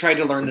Renee tried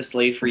to learn the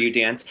Slave for You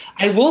dance.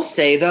 I will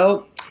say,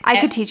 though...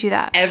 I could teach you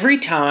that. Every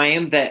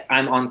time that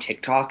I'm on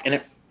TikTok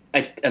and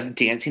a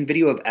dancing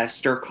video of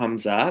Esther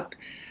comes up,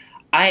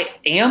 I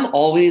am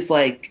always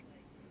like,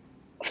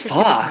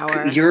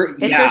 fuck, it's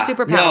her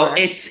superpower. No,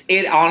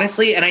 it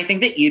honestly, and I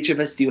think that each of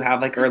us do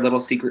have like our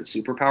little secret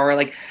superpower.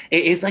 Like,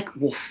 it is like,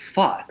 well,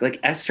 fuck. Like,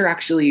 Esther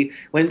actually,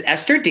 when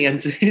Esther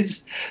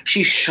dances,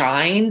 she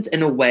shines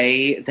in a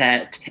way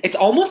that it's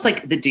almost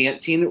like the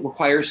dancing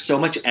requires so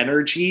much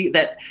energy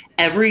that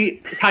every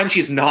time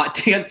she's not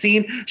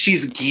dancing,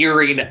 she's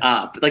gearing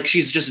up. Like,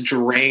 she's just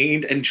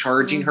drained and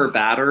charging her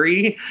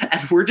battery.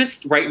 And we're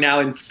just right now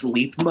in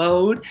sleep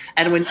mode.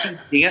 And when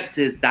she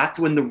dances, that's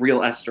when the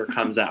real Esther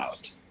comes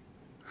out.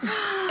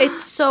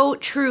 It's so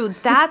true.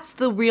 That's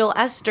the real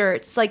Esther.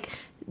 It's like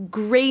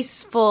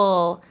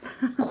graceful,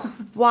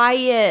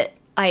 quiet,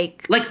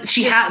 like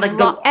she just had like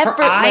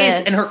her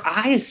eyes, and her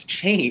eyes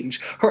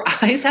change. Her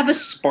eyes have a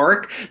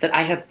spark that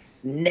I have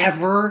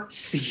never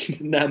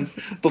seen them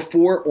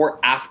before or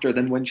after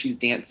than when she's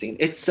dancing.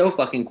 It's so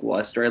fucking cool,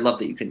 Esther. I love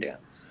that you can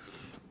dance.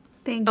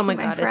 Thank you, oh my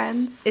god,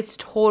 friends. it's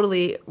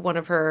totally one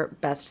of her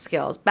best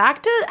skills.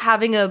 Back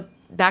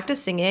to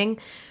singing.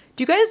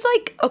 Do you guys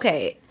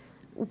okay,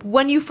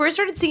 when you first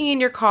started singing in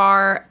your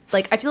car,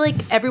 like, I feel like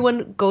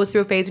everyone goes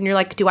through a phase when you're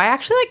like, do I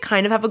actually like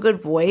kind of have a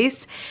good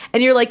voice?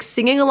 And you're like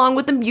singing along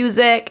with the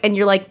music and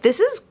you're like, this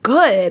is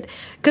good.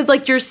 Cause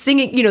like you're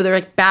singing, they're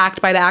like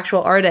backed by the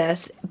actual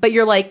artist, but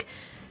you're like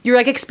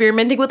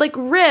experimenting with like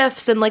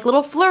riffs and like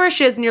little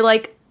flourishes and you're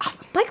like, oh,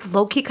 I'm like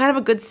low-key kind of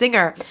a good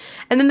singer.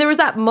 And then there was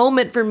that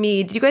moment for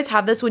me. Did you guys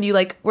have this when you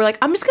like were like,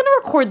 I'm just gonna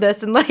record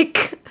this and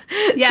like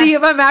Yes. see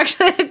if I'm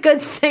actually a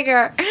good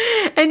singer.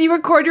 And you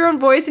record your own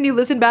voice and you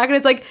listen back and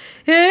it's like,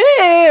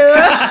 hey,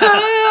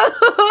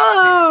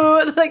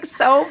 like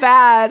so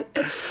bad.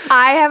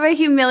 I have a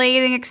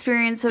humiliating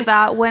experience of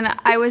that when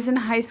I was in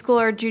high school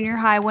or junior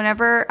high.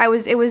 Whenever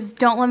it was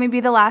 "Don't Let Me Be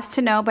the Last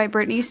to Know" by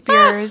Britney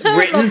Spears.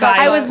 written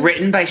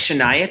by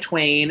Shania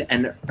Twain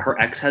and her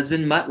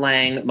ex-husband Mutt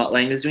Lange. Mutt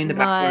Lange is doing the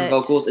background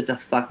Mutt. vocals. It's a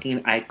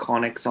fucking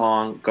iconic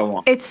song. Go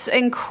on. It's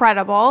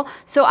incredible.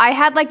 So I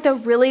had like the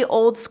really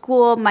old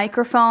school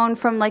microphone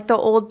from like the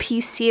old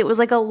PC. It was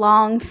like a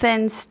long,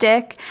 thin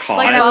stick.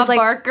 Like And I Bob was like,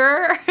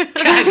 Barker.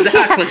 Yeah,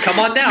 exactly. Come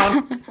on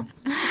down.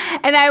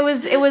 and it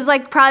was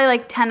like probably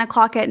like 10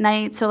 o'clock at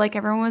night. So like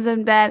everyone was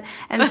in bed.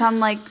 And so I'm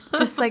like,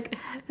 just like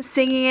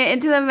singing it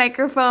into the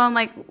microphone.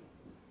 Like,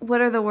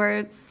 what are the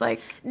words?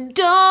 Like,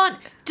 don't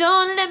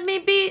let me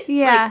be.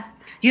 yeah.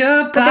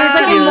 Your there's,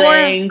 like, body more-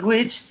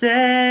 language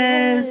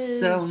says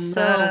so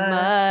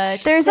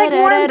much. There's like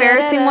more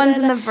embarrassing ones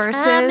in the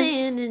verses. I'm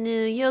in the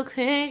New York,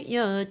 claim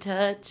your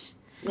touch.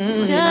 I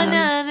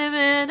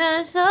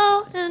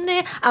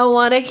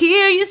want to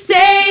hear you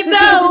say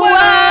the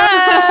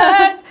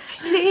words.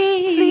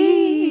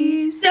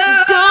 Please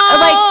don't.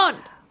 Like,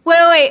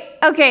 wait.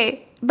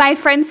 Okay. My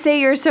friends say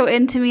you're so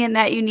into me and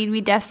that you need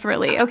me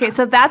desperately. Okay,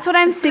 so that's what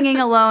I'm singing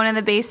alone in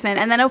the basement.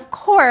 And then, of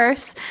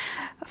course,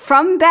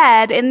 from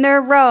bed in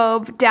their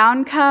robe,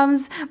 down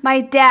comes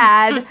my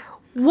dad.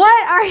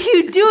 What are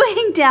you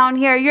doing down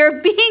here? You're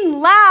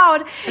being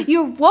loud.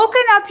 You've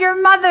woken up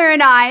your mother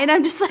and I. And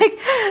I'm just like,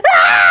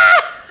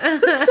 ah!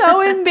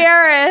 So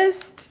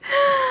embarrassed.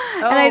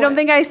 And I don't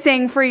think I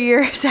sang for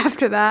years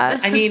after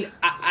that. I mean,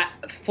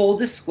 full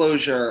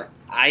disclosure,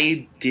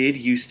 I did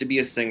used to be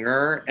a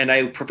singer, and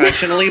I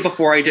professionally,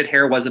 before I did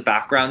hair, was a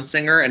background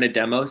singer and a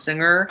demo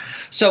singer.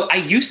 So I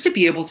used to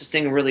be able to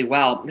sing really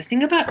well. The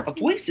thing about a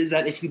voice is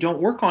that if you don't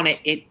work on it,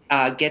 it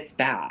gets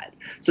bad.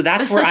 So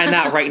that's where I'm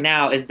at right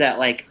now, is that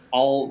like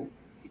I'll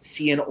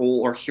see an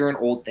old or hear an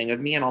old thing of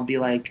me and I'll be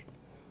like,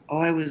 oh,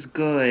 I was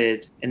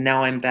good and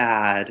now I'm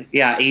bad.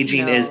 Yeah,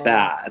 aging is No.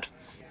 bad.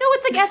 No,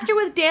 it's like Esther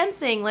with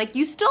dancing. Like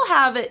you still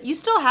have it. You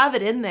still have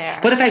it in there.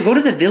 But if I go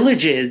to the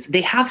Villages,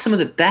 they have some of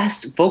the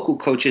best vocal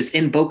coaches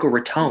in Boca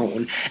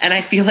Raton, and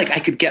I feel like I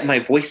could get my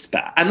voice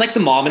back. I'm like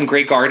the mom in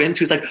Grey Gardens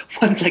who's like,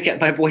 once I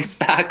get my voice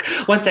back,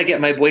 once I get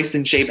my voice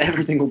in shape,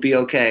 everything will be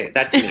okay.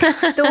 That's me.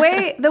 The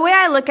way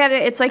I look at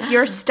it, it's like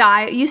your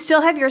style. You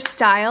still have your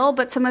style,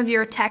 but some of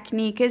your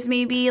technique is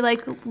maybe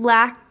like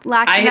lacking.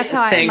 That's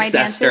how my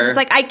dances. Esther. It's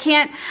like I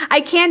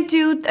can't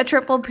do a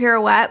triple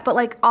pirouette, but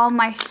like all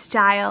my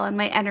style and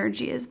my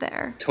energy is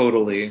there.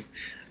 Totally.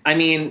 I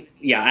mean,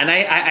 yeah, and I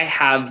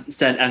have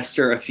sent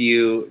Esther a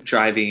few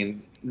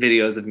driving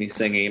videos of me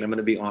singing, I'm going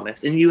to be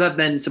honest, and you have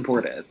been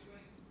supportive.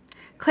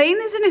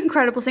 Clayton is an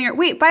incredible singer.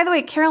 Wait, by the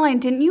way, Caroline,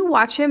 didn't you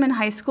watch him in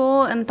high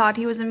school and thought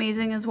he was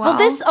amazing as well?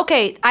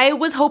 Okay, I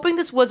was hoping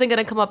this wasn't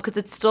going to come up because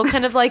it's still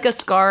kind of like a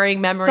scarring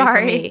memory for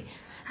Sorry. me.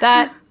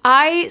 That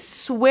I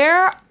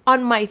swear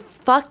on my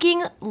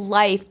fucking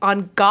life,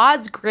 on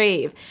God's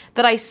grave,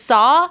 that I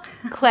saw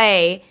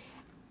Clay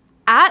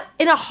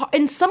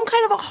in some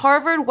kind of a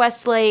Harvard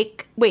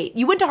Westlake. Wait,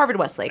 you went to Harvard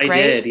Westlake, right?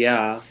 I did,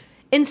 yeah.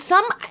 And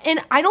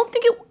I don't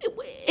think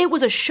it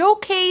was a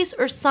showcase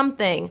or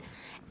something.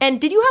 And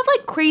did you have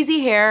like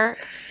crazy hair?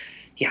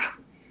 Yeah.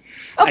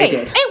 Okay, I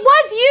did. it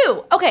was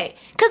you. Okay,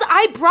 because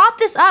I brought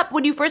this up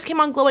when you first came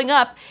on Glowing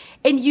Up,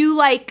 and you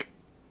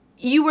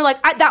were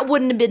like, that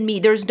wouldn't have been me.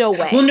 There's no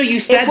way. Well, no, you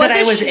said It was that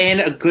I a was in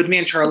A Good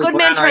Man Charlie Brown. Good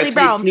Man or I Charlie played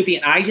Brown. Snoopy,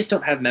 and I just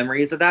don't have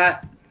memories of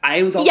that.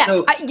 I was also Yes,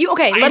 let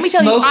me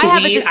tell you, I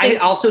have a I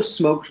distinct. also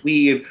smoked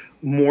weed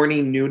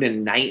morning, noon,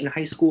 and night in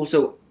high school.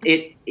 So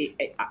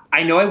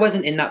I know I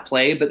wasn't in that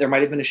play, but there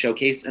might have been a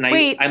showcase, and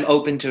Wait. I'm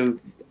open to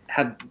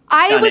have.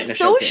 I done it was in a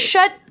so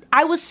showcase.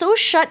 I was so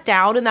shut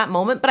down in that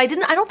moment, but I don't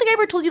think I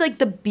ever told you like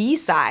the B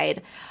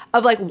side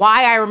of like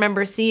why I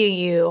remember seeing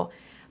you.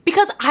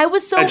 Because I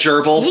was so A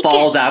gerbil taken.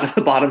 falls out of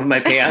the bottom of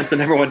my pants,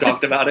 and everyone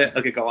talked about it.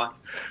 Okay, go on.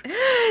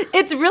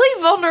 It's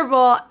really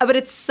vulnerable, but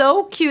it's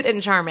so cute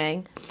and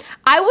charming.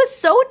 I was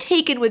so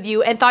taken with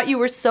you and thought you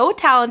were so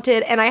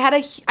talented, and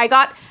I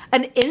got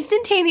an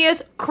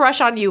instantaneous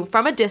crush on you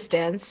from a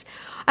distance.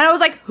 And I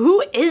was like,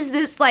 who is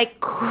this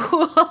like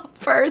cool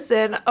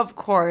person? Of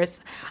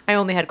course, I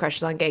only had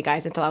crushes on gay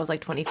guys until I was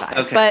like 25.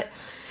 Okay. But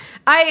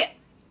I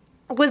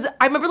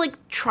remember like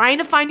trying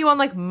to find you on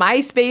like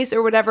MySpace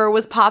or whatever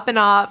was popping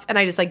off, and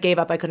I just like gave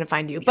up. I couldn't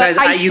find you. But Guys,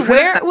 I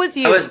swear it was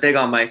you. I was big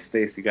on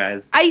MySpace, you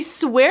guys. I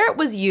swear it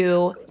was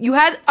you. You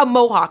had a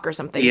mohawk or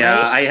something, Yeah,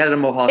 right? I had a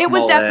mohawk. It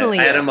was mullet. definitely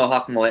I had you. a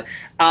mohawk mullet.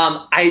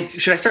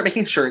 Should I start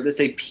making shirts that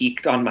say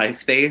 "peaked" on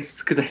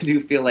MySpace? Because I do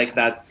feel like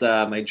that's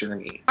my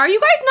journey. Are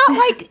you guys not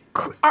like?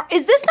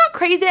 Is this not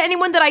crazy to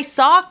anyone that I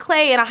saw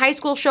Clay in a high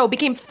school show,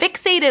 became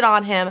fixated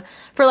on him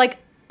for like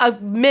a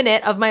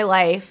minute of my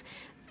life,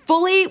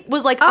 fully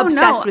was like Oh,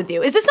 obsessed no. with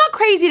you? Is this not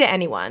crazy to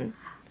anyone?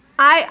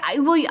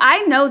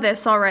 I know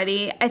this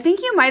already. I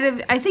think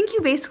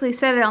you basically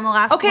said it on the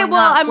last. Okay,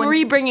 well, I'm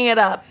re-bringing it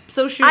up.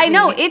 So shoot I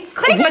know me. it's.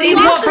 What do you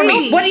want from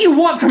me? What do you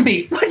want from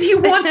me? What do you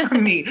want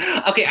from me?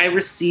 Okay, I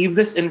received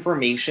this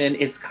information.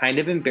 It's kind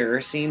of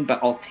embarrassing, but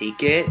I'll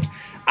take it.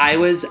 I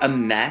was a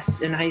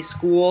mess in high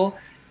school,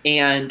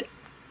 and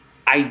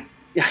I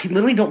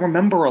literally don't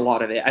remember a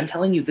lot of it. I'm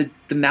telling you,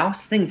 the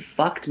mouse thing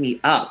fucked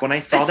me up. When I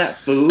saw that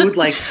food,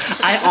 like,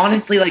 I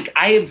honestly, like,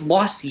 I have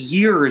lost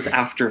years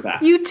after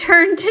that. You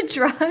turned to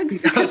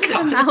drugs because of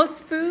the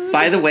mouse food?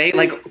 By the way,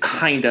 like,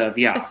 kind of,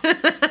 yeah.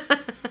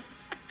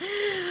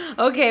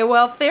 Okay,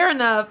 well, fair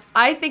enough.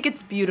 I think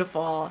it's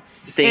beautiful.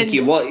 Thank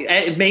you. Well,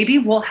 maybe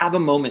we'll have a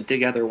moment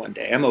together one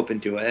day. I'm open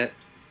to it.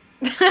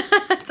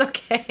 It's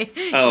okay.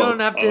 You don't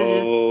have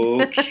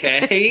to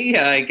Okay,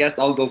 I guess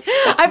I'll go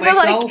fuck I feel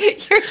myself.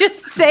 like you're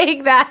just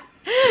saying that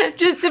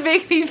just to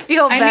make me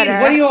feel better. I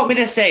mean, what do you want me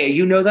to say?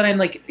 You know that I'm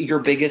like your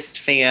biggest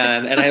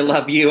fan and I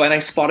love you, and I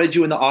spotted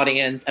you in the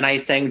audience and I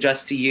sang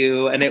Just to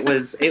You, and it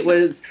was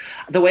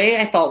the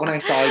way I felt when I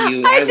saw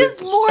you.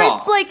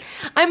 It's like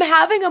I'm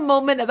having a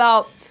moment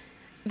about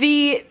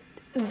the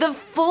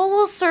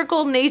full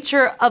circle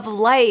nature of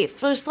life.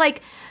 Just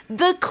like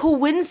the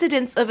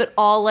coincidence of it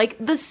all, like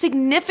the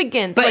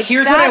significance. But like,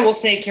 here's what I will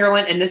say,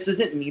 Caroline, and this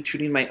isn't me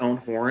tooting my own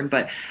horn,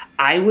 but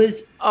I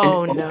was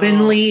an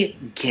openly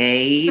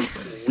gay,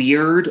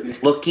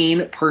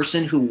 weird-looking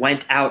person who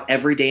went out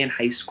every day in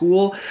high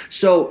school.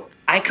 So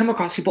I come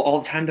across people all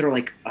the time that are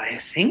like, I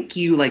think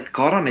you like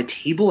got on a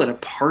table at a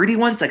party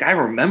once. Like, I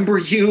remember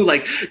you.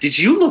 Like, did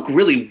you look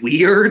really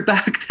weird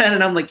back then?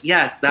 And I'm like,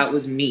 yes, that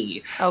was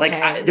me.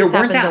 Okay, like, there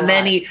weren't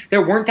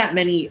that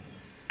many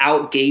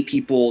out gay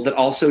people that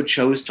also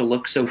chose to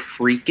look so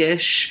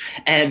freakish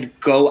and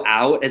go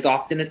out as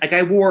often as, like,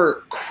 I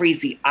wore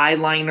crazy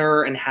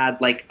eyeliner and had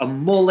like a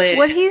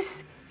mullet.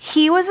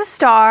 He was a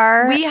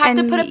star. We have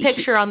to put a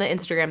picture on the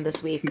Instagram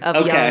this week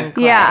of young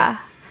Clay. Yeah.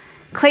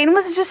 Clayton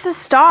was just a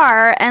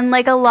star, and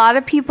like a lot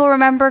of people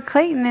remember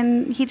Clayton,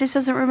 and he just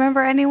doesn't remember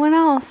anyone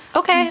else.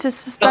 Okay. He's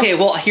just a special.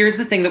 Okay, well, here's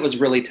the thing that was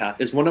really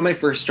tough. Is one of my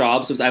first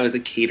jobs was I was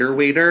a cater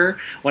waiter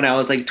when I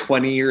was like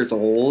 20 years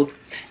old,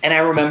 and I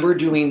remember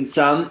doing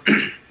some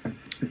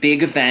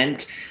big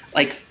event,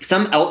 like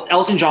some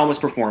Elton John was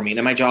performing,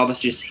 and my job was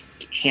to just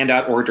hand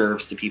out hors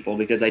d'oeuvres to people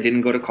because I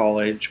didn't go to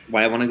college.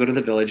 Why I want to go to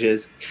the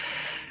Villages.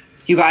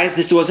 You guys,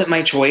 this wasn't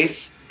my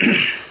choice.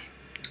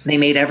 They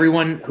made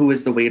everyone who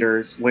was the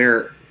waiters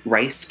wear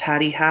rice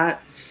patty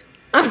hats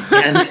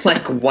and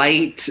like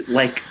white,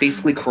 like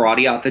basically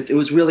karate outfits. It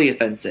was really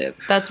offensive.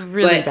 That's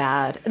really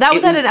bad. That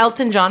was at an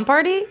Elton John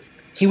party?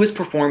 He was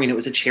performing. It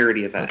was a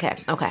charity event.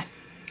 Okay.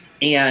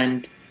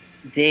 And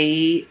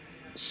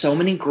so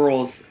many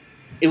girls,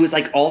 it was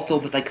like all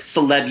filled with like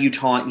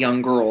celebutante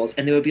young girls.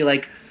 And they would be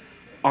like,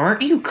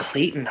 aren't you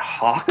Clayton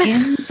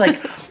Hawkins?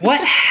 Like,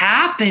 what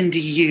happened to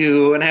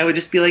you? And I would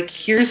just be like,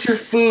 here's your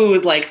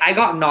food. Like, I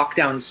got knocked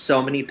down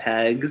so many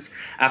pegs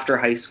after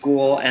high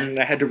school, and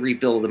I had to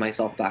rebuild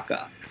myself back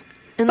up.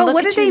 And but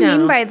what did they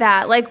mean by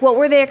that? Like, what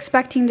were they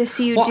expecting to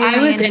see you doing? I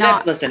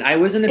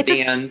was in a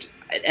band,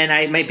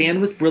 and my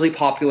band was really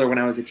popular when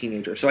I was a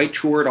teenager. So I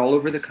toured all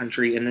over the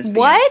country in this band.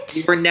 What?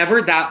 We were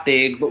never that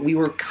big, but we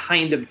were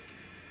kind of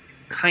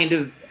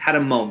had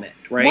a moment,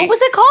 right? What was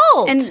it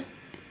called? And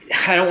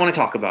I don't want to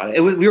talk about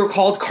it. We were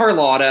called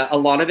Carlotta. A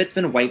lot of it's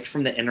been wiped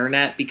from the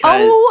internet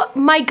because... Oh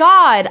my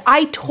God.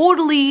 I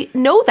totally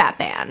know that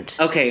band.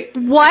 Okay.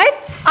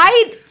 What?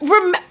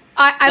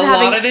 A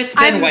lot of it's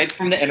been wiped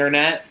from the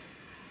internet.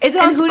 Is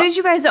it? And who did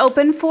you guys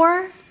open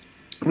for?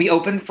 We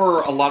opened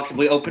for a lot of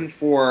people. We opened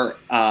for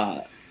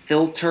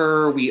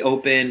Filter. We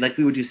opened, like,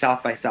 we would do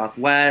South by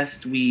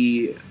Southwest.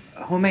 What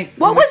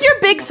was your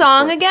big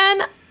song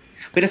again?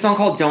 We had a song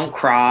called Don't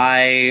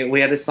Cry.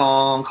 We had a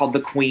song called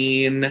The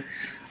Queen.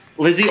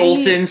 Lizzie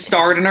Olsen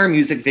starred in our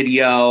music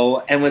video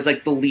and was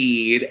like the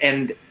lead.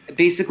 And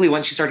basically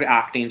when she started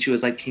acting, she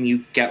was like, can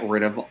you get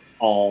rid of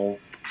all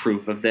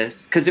proof of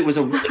this? Because it was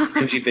a really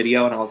cringy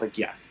video. And I was like,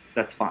 yes,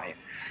 that's fine.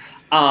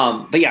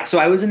 But yeah, so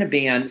I was in a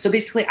band. So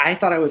basically I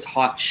thought I was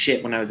hot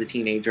shit when I was a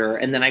teenager.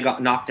 And then I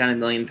got knocked down a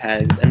million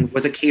pegs and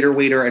was a cater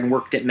waiter and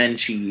worked at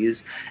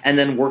Menchie's and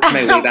then worked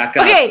my way back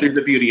up through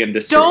the beauty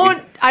industry.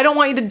 I don't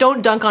want you to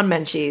dunk on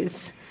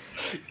Menchie's.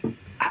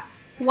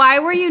 Why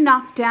were you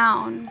knocked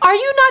down? Are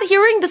you not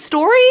hearing the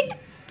story?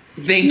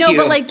 Thank you. No,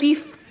 but like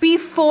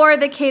before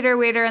the cater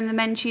waiter and the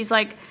Menchie's,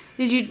 like,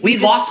 we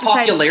lost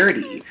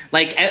popularity.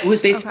 Like, it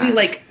was basically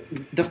like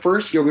the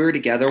first year we were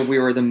together, we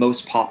were the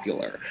most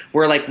popular.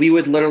 Where like we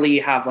would literally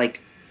have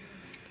like,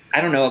 I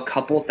don't know, a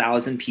couple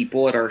thousand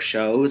people at our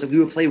shows. We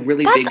would play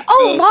really big shows. That's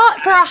a lot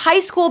for a high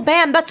school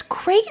band. That's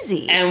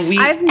crazy.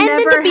 I've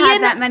never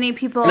had that many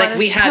people. Like,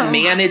 we had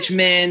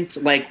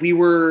management. Like, we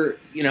were,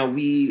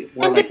 we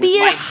were and like, to be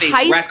in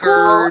high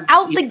school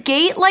out the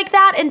gate like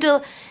that, and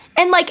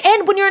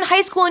when you're in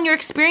high school and you're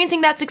experiencing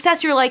that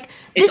success, you're like,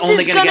 this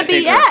is gonna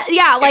be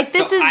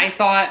I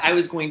thought I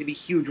was going to be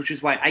huge, which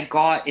is why I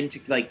got into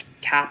like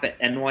CAP at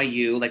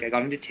NYU. Like, I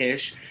got into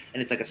Tisch,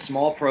 and it's like a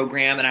small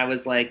program, and I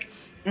was like,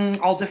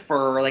 I'll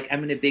defer. Like,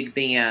 I'm in a big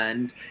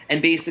band.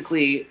 And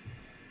basically,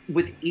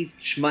 with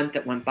each month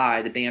that went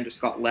by, the band just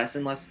got less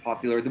and less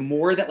popular. The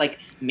more that like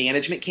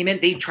management came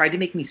in, they tried to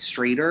make me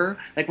straighter.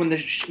 Like when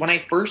I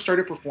first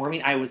started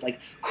performing, I was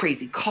like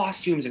crazy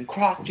costumes and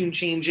costume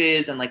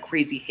changes and like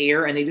crazy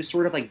hair, and they just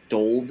sort of like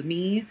dulled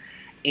me.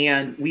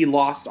 And we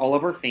lost all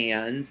of our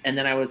fans. And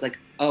then I was like,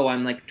 oh,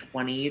 I'm like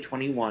 20,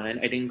 21.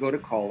 I didn't go to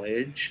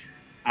college.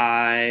 So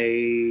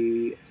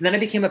then I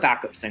became a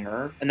backup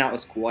singer, and that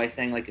was cool. I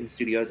sang like in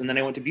studios, and then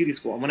I went to beauty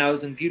school. And when I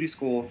was in beauty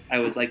school, I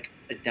was like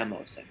a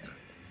demo singer.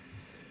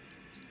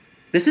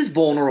 This is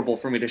vulnerable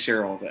for me to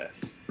share all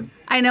this.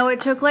 I know it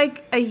took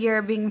like a year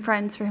of being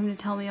friends for him to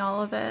tell me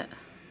all of it.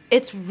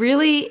 It's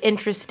really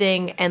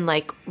interesting and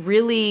like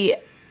really,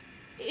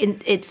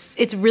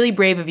 it's really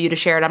brave of you to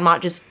share it. I'm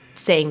not just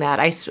saying that.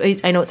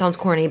 I know it sounds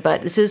corny,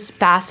 but this is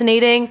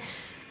fascinating.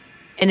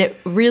 And it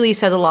really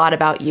says a lot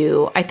about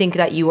you. I think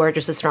that you are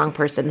just a strong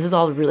person. This is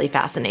all really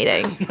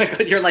fascinating. Oh my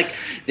God, you're like,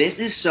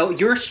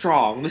 you're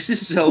strong. This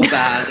is so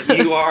bad.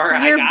 You are.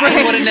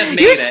 I wouldn't have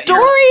made your it.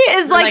 story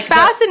is like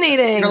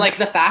fascinating. You're like,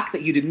 the fact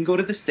that you didn't go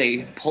to the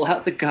safe, pull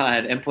out the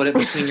gun, and put it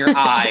between your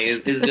eyes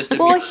is just.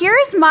 Well,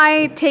 here's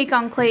my take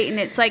on Clayton.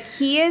 It's like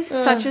he is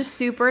such a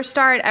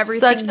superstar at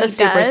everything he does.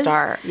 Such a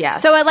superstar,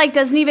 yes. So it like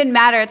doesn't even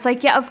matter. It's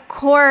like, yeah, of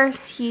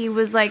course he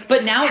was like,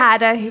 but now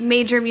had a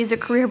major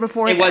music career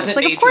before. It wasn't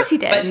like, major, of course he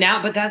did.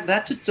 But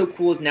that's what's so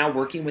cool is now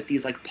working with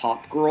these like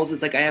pop girls.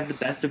 It's like I have the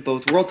best of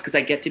both worlds because I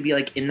get to be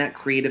like in that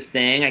creative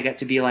thing. I get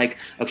to be like,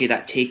 okay,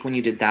 that take when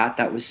you did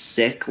that was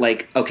sick.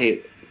 Like,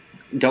 okay,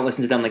 don't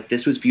listen to them. Like,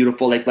 this was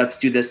beautiful. Like, let's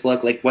do this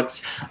look. Like,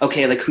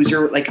 who's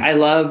your, like, I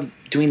love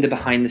doing the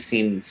behind the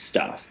scenes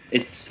stuff.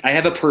 I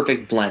have a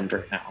perfect blend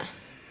right now.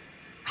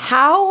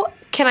 How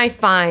can I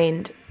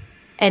find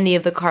any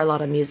of the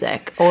Carlotta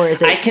music? Or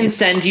is it? I can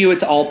send you,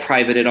 it's all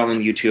privated on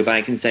YouTube.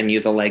 I can send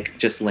you the like,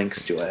 just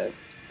links to it.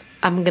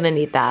 I'm going to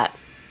need that.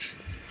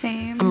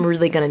 Same. I'm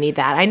really going to need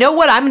that. I know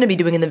what I'm going to be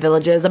doing in the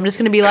Villages. I'm just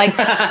going to be like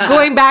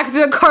going back to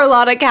the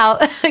Carlotta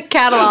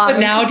catalog. But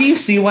now do you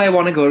see why I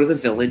want to go to the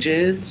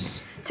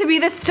Villages? To be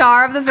the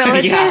star of the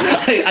Villages?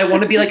 Yeah, I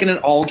want to be like in an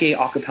all-gay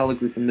a cappella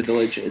group in the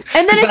Villages.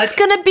 And then it's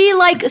going to be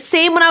like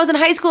same when I was in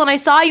high school and I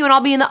saw you and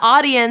I'll be in the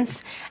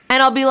audience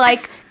and I'll be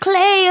like,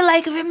 Clay,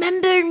 like,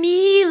 remember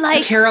me?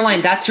 Like,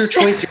 Caroline, that's your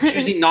choice. You're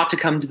choosing not to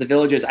come to the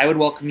Villages. I would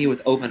welcome you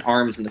with open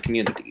arms in the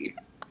community.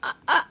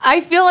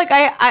 I feel like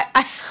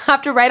I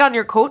have to ride on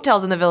your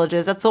coattails in the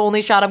Villages. That's the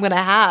only shot I'm going to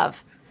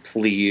have.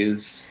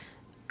 Please.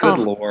 Good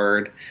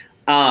Lord.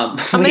 I'm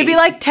going to be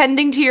like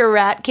tending to your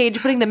rat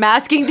cage, putting the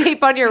masking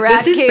tape on your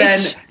rat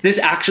cage. This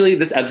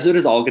episode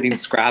is all getting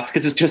scrapped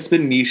because it's just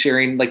been me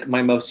sharing like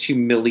my most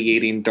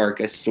humiliating,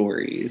 darkest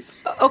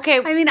stories. Okay.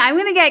 I mean, I'm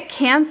going to get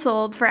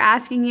canceled for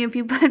asking you if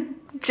you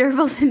put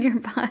gerbils in your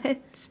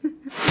butt.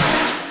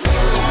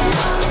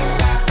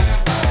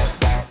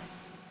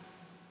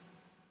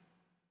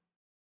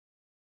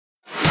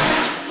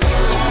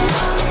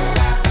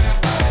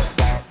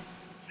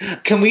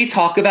 Can we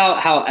talk about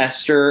how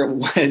Esther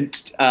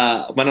went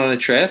on a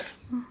trip?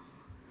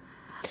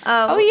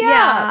 Oh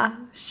yeah.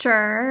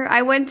 Sure.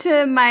 I went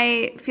to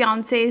my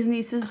fiance's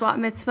niece's bat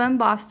mitzvah in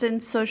Boston,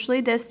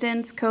 socially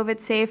distanced,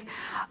 COVID safe.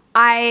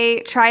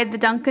 I tried the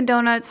Dunkin'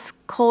 Donuts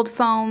cold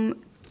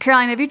foam.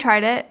 Caroline, have you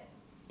tried it?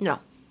 No.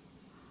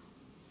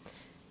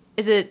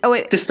 Is it?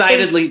 Oh,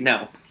 Decidedly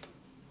no.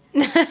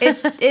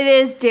 It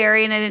is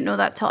dairy, and I didn't know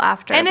that till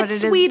after. And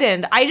it's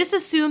sweetened. I just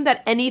assume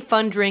that any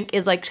fun drink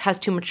is like has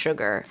too much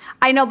sugar.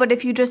 I know, but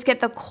if you just get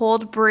the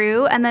cold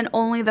brew and then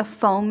only the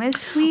foam is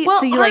sweet,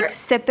 so you like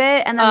sip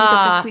it and then you get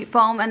the sweet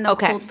foam and the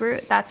cold brew,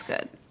 that's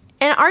good.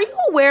 And are you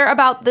aware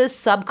about this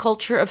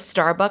subculture of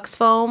Starbucks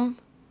foam?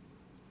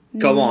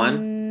 Go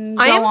on.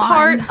 I am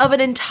part of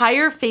an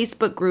entire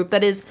Facebook group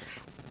that is,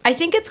 I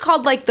think it's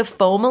called like the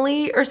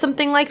Foamily or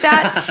something like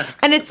that.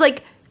 And it's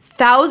like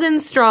 1,000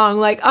 strong.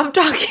 Like I'm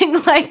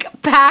talking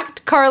like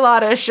packed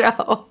Carlotta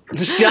show.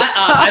 Shut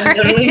up.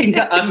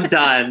 I'm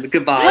done.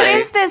 Goodbye. What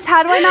is this?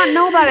 How do I not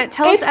know about it?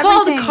 Tell us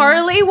everything. It's called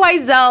Carly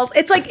Wiesel's.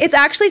 It's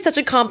actually such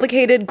a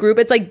complicated group.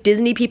 It's like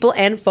Disney people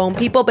and foam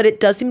people, but it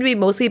does seem to be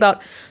mostly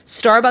about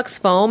Starbucks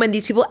foam, and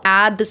these people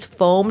add this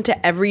foam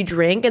to every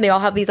drink, and they all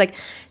have these like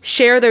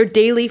share their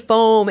daily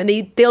foam, and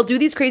they'll do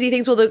these crazy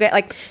things where they'll get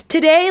like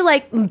today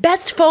like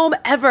best foam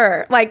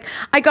ever. Like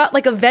I got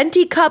like a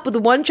venti cup with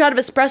 1 shot of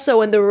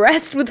espresso and the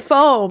rest with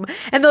foam,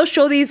 and they'll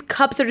show these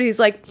cups that are these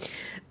like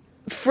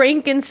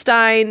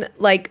Frankenstein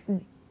like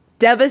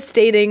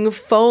devastating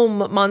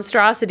foam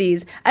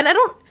monstrosities, and I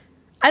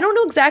don't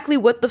know exactly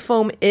what the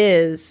foam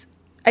is.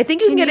 I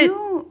think you can get it.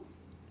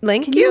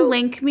 Can you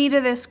link me to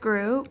this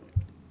group?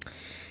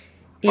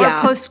 Yeah.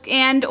 Or post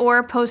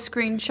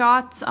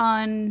screenshots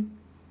on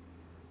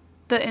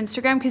the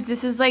Instagram, because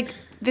this is like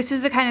this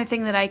is the kind of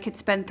thing that I could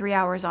spend 3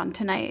 hours on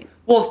tonight.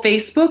 Well,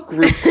 Facebook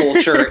group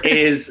culture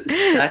is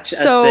such a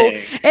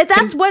thing. And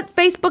that's what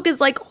Facebook is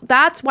like.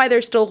 That's why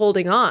they're still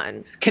holding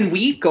on. Can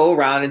we go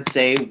around and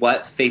say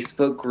what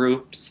Facebook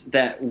groups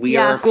that we Yes.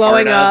 are a part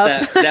Glowing of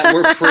up. that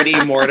we're pretty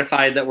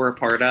mortified that we're a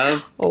part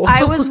of? Oh.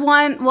 I was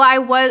I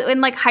was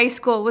in like high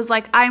school. It was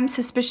like, I'm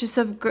suspicious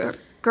of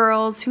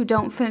girls who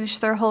don't finish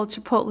their whole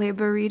Chipotle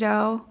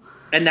burrito.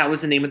 And that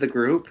was the name of the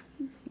group?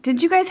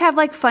 Did you guys have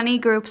like funny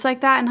groups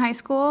like that in high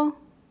school?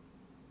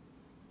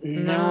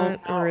 No,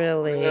 Not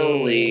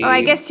really. Oh,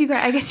 I guess you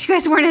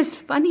guys weren't as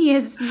funny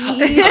as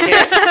me.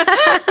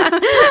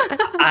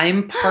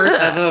 I'm part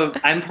of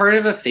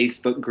a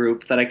Facebook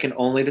group that I can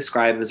only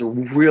describe as a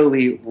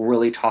really,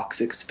 really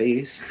toxic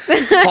space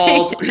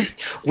called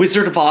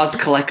Wizard of Oz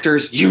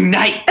Collectors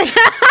Unite.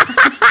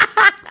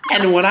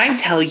 And when I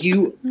tell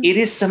you, it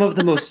is some of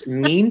the most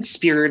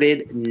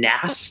mean-spirited,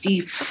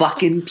 nasty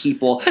fucking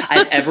people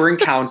I've ever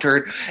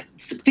encountered.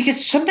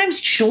 Because sometimes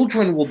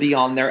children will be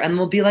on there and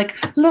they'll be like,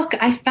 look,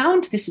 I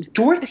found this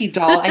Dorothy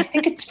doll. I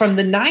think it's from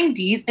the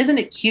 90s. Isn't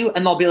it cute?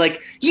 And they'll be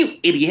like, you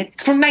idiot.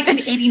 It's from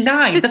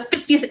 1989, the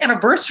 50th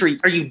anniversary.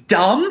 Are you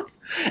dumb?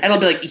 And I'll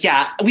be like,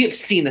 yeah, we have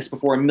seen this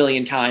before a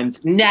million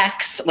times.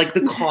 Next. Like,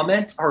 the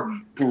comments are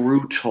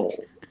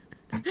brutal.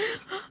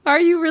 Are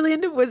you really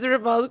into Wizard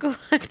of Oz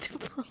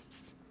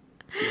collectibles?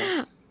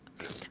 Yes.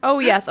 Oh,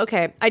 yes.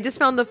 Okay. I just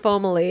found the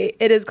Foamily.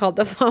 It is called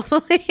the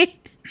Foamily.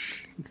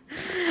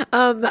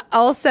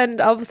 I'll send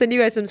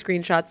you guys some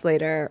screenshots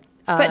later.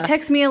 But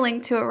text me a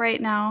link to it right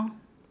now.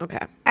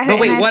 Okay. But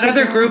wait, what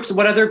other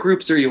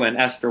groups are you in,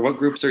 Esther? What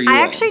groups are you in?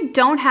 I actually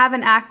don't have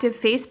an active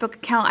Facebook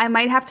account. I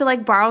might have to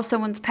like borrow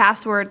someone's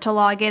password to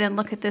log in and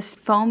look at this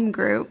foam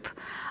group.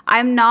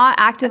 I'm not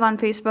active on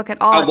Facebook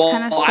at all. It's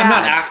kind of sad. I'm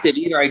not active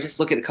either. I just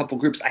look at a couple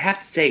groups. I have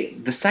to say,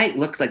 the site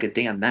looks like a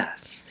damn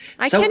mess.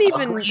 I don't know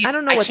what's up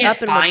and what's down I can't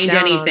find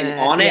anything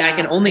on it. Yeah, I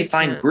can only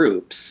find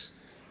groups.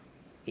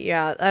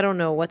 Yeah, I don't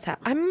know what's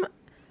happening.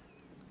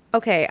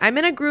 I'm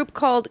in a group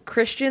called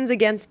Christians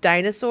Against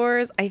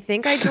Dinosaurs. I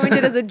think I joined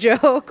it as a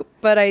joke,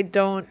 but I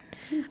don't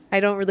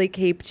really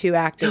keep too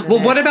active in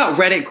Well, it. what about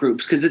Reddit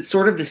groups? Because it's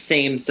sort of the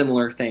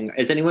similar thing.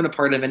 Is anyone a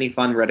part of any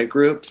fun Reddit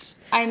groups?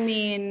 I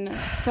mean,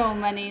 so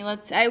many.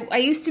 I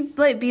used to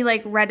be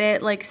like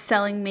Reddit, like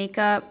selling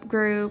makeup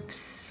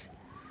groups.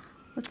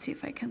 Let's see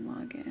if I can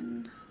log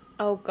in.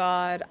 Oh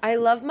God, I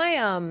love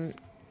my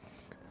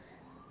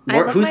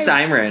Who's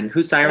Siren?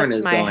 Who's Siren That's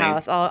is my going?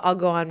 house. I'll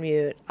go on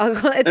mute.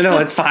 No,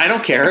 it's fine. I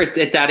don't care.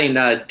 It's adding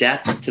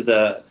deaths to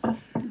the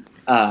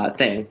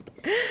thing.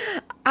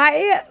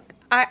 Mine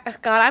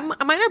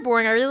are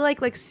boring. I really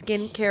like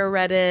skincare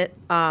Reddit.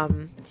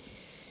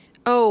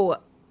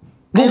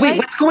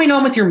 What's going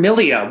on with your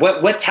Milia?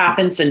 What's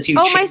happened since you?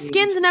 My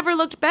skin's never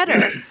looked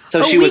better.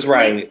 So she was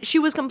right. She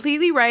was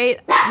completely right.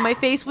 My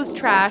face was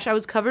trash. I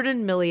was covered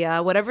in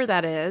Milia, whatever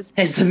that is.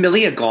 Has the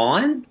Milia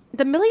gone?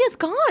 The Milia's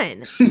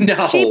gone.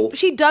 No.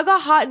 She dug a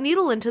hot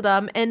needle into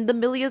them, and the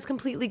Milia's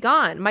completely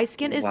gone. My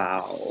skin is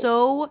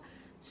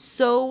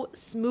so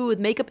smooth.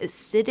 Makeup is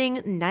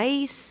sitting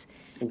nice.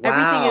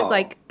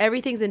 Wow.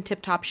 Everything's in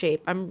tip-top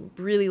shape. I'm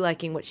really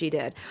liking what she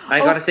did. I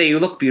gotta say, you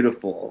look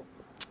beautiful.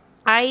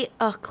 Clay,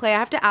 I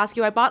have to ask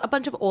you, I bought a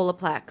bunch of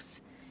Olaplex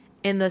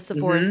in the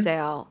Sephora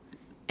sale.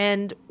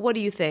 And what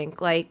do you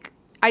think? Like,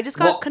 I just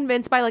got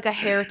convinced by a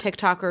hair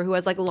TikToker who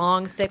has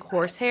long, thick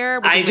horse hair.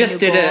 I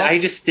just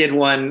did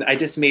one. I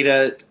just made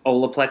a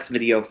Olaplex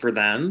video for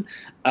them.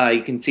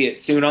 You can see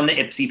it soon on the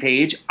Ipsy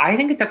page. I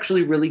think it's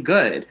actually really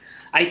good.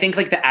 I think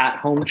the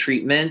at-home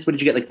treatments. What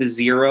did you get? The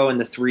 0 and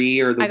the 3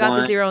 or the 1? I got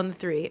the 0 and the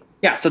 3.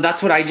 Yeah, so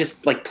that's what I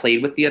just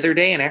played with the other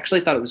day, and I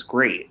actually thought it was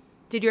great.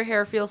 Did your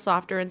hair feel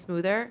softer and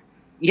smoother?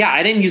 Yeah,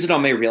 I didn't use it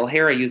on my real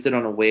hair. I used it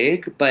on a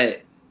wig,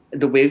 but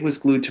the wig was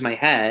glued to my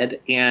head,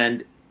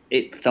 and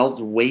it felt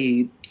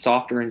way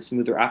softer and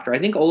smoother after. I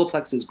think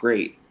Olaplex is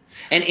great.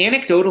 And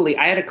anecdotally,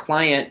 I had a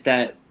client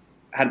that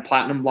had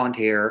platinum blonde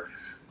hair,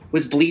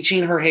 was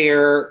bleaching her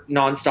hair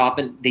nonstop,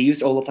 and they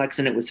used Olaplex,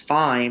 and it was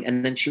fine.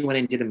 And then she went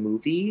and did a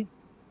movie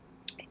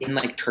in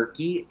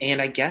Turkey,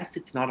 and I guess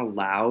it's not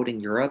allowed in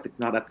Europe. It's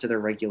not up to their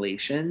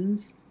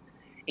regulations.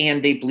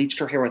 And they bleached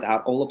her hair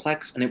without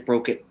Olaplex, and it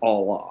broke it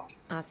all off.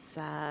 That's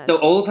sad. So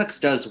Olaplex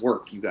does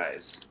work, you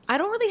guys. I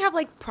don't really have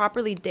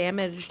properly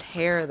damaged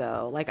hair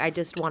though. I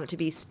just want it to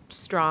be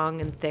strong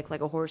and thick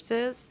like a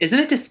horse's. Isn't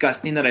it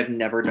disgusting that I've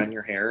never done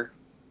your hair?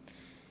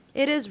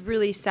 It is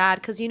really sad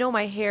because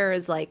my hair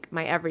is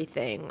my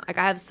everything. I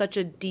have such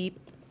a deep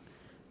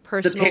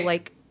personal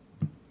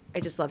I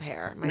just love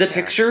hair. The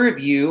picture of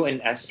you in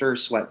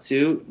Esther's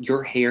sweatsuit,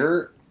 your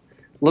hair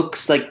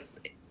looks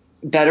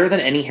better than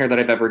any hair that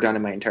I've ever done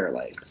in my entire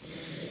life.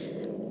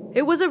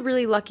 It was a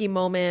really lucky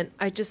moment.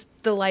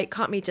 The light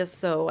caught me just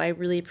so. I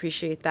really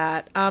appreciate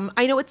that.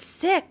 I know it's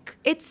sick.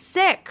 It's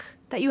sick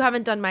that you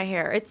haven't done my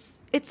hair.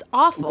 It's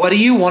awful. What do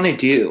you want to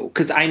do?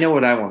 Because I know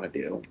what I want to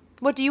do.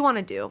 What do you want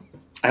to do?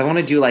 I want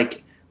to do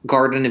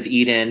Garden of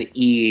Eden,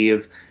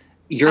 Eve,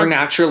 your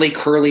naturally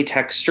curly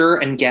texture,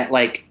 and get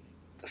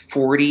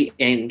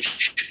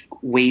 40-inch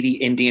wavy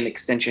Indian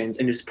extensions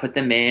and just put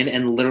them in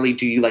and literally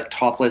do you like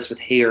topless with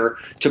hair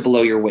to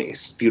below your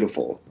waist.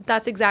 Beautiful.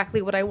 That's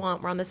exactly what I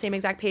want. We're on the same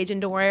exact page.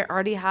 And don't worry, I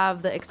already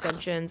have the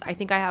extensions. I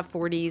think I have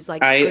 40s good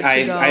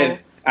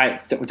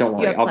to go. Don't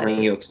worry. have I'll plenty.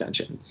 bring you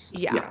extensions.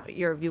 Yeah.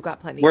 You've got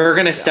plenty. We're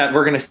gonna to go. step.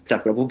 We're gonna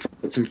step. We'll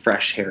put some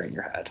fresh hair in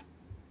your head.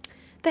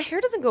 The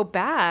hair doesn't go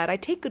bad. I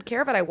take good care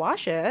of it. I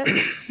wash it.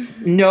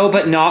 No,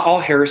 but not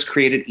all hair is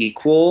created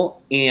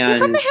equal. And They're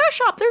from the hair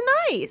shop. They're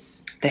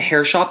nice. the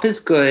hair shop is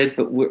good,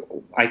 but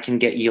I can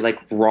get you like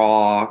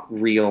raw,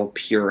 real,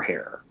 pure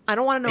hair. I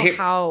don't want to know Hair-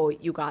 how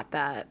you got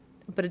that,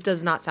 but it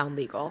does not sound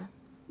legal.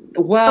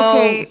 Well,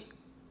 Okay.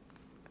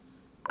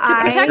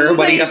 Sure,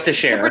 what do you have to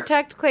share? To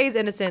protect Clay's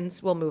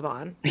innocence, we'll move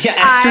on. yeah,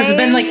 Esther's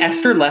been like,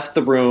 Esther left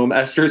the room.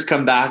 Esther's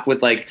come back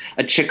with like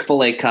a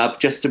Chick-fil-A cup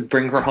just to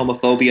bring her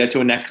homophobia to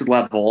a next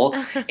level.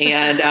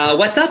 And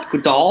what's up,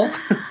 doll?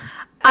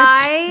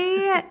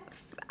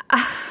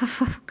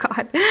 Oh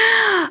God.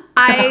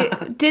 I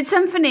did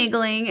some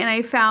finagling and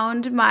I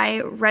found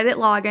my Reddit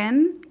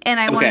login and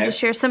I wanted Okay. to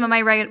share some of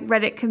my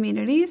Reddit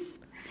communities.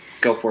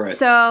 Go for it.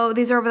 So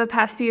these are over the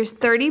past few years.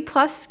 30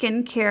 plus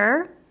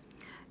skincare,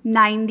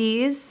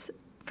 90s.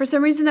 For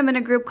some reason, I'm in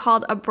a group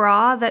called A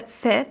Bra That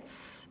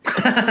Fits.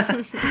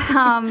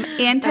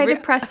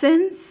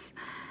 Antidepressants,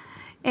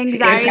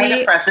 anxiety.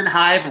 Antidepressant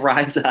hive,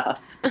 rise up.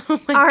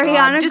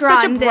 Ariana Just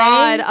Grande. such a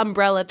broad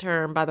umbrella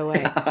term, by the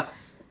way.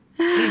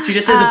 She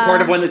just has a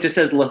part of one that just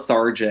says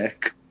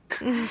lethargic.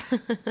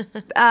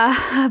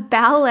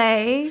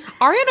 Ballet.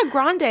 Ariana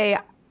Grande,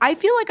 I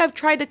feel like I've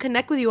tried to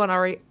connect with you on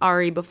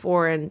Ari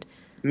before, and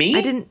Me?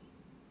 I didn't.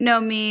 No,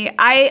 me.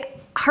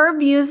 Her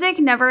music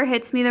never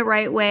hits me the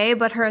right way,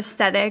 but her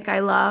aesthetic I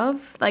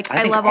love. Like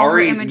I think love all her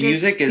Ari's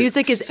images.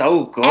 music is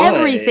so good.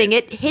 everything.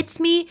 It hits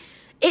me.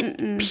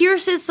 It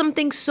pierces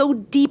something so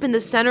deep in the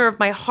center of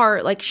my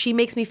heart. Like she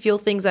makes me feel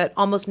things that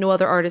almost no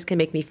other artist can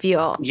make me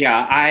feel.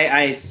 Yeah,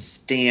 I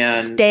stan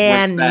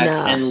Stan. respect,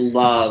 and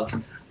love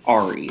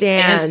Ari.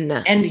 Stan.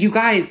 And you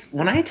guys,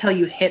 when I tell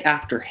you hit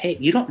after hit,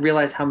 you don't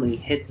realize how many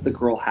hits the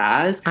girl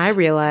has. I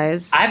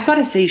realize. I've got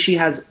to say she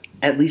has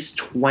at least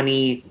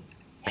 20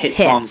 hit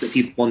Hits. songs that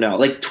people know.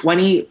 Like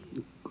 20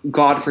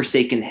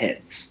 godforsaken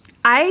hits.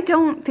 I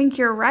don't think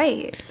you're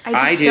right.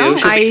 I do. don't.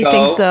 Should we I go?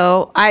 think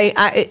so.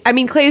 I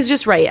mean, Clay's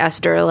just right,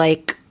 Esther.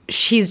 Like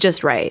she's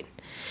just right.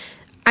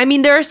 I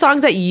mean, there are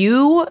songs that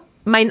you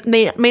may not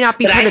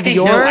be But part I of think,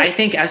 your. no, I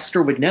think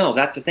Esther would know.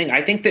 That's the thing.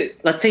 I think that,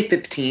 let's say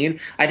 15.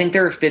 I think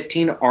there are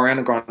 15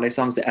 Ariana Grande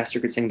songs that Esther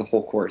could sing the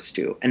whole chorus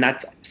to. And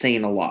that's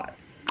saying a lot.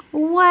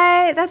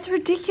 What? That's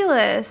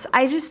ridiculous.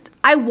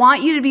 I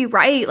want you to be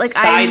right. Like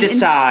Side to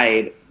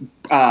side,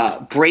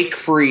 break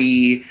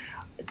free,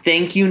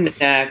 thank you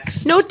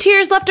next. No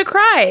tears left to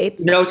cry.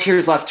 No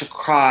tears left to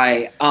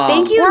cry.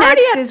 Thank you We're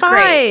already next at is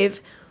great.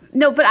 5.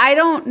 No, but I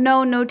don't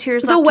know No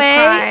Tears The Left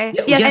Way-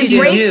 to Cry. Yes,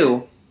 you you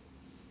do.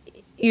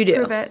 You do.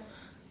 Prove it.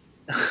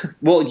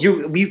 Well,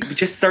 we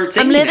just start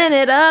singing. I'm living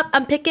it up.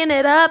 I'm picking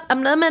it up.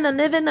 I'm loving. I'm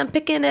living. I'm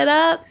picking it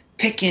up.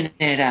 Picking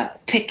it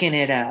up, picking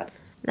it up.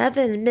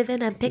 Loving and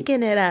living. I'm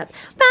picking it up.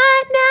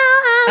 Right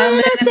now I'm I'm in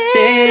a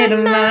state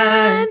of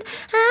mind.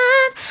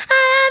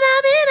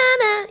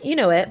 You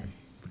know it.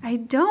 I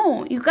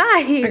don't. You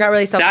guys. I got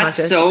really self-conscious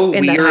That's so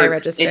in weird. that high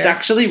register. It's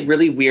actually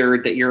really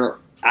weird that you're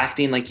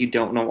acting like you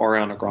don't know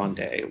Ariana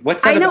Grande.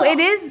 What's that I know about? it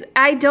is.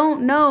 I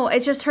don't know.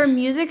 It's just her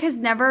music has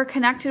never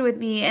connected with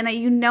me, and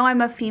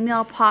I'm a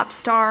female pop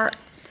star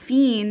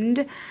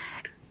fiend.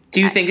 Do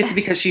you think it's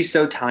because she's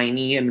so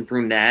tiny and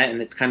brunette,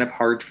 and it's kind of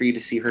hard for you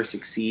to see her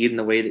succeed in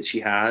the way that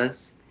she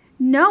has?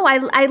 No,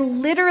 I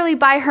literally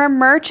buy her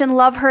merch and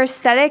love her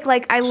aesthetic.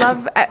 Like I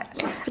love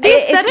the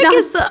aesthetic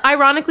is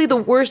ironically the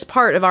worst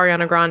part of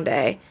Ariana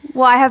Grande.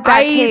 Well, I have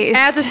bad taste.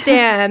 As a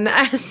stan,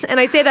 and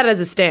I say that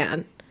as a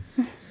stan.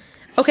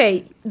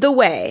 Okay, The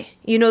Way.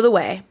 You know The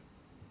Way.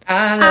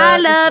 I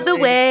love the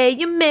way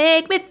you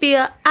make me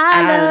feel.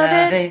 I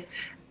love it.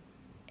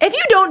 If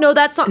you don't know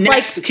that song,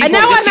 Next, like, keep and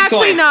going, now just I'm keep actually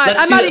going. not.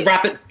 Let's I'm do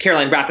not. the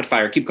Caroline, rapid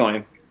fire. Keep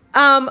going.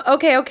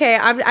 Okay.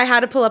 I had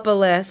to pull up a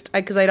list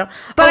because I don't.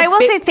 But I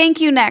will say thank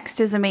you next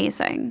is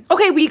amazing.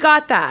 Okay, we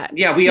got that.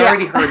 Yeah, we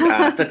already heard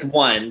that. That's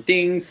one.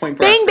 Ding, point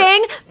for Bang Esther.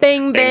 bang,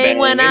 bang bang bang,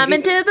 when bang. I'm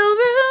into the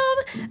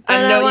room.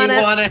 I know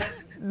you wanna.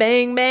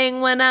 Bang bang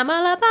when I'm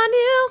all up on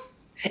you.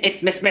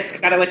 It's Miss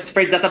Moscato. It's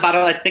Braids at the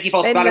bottle. It's Nicky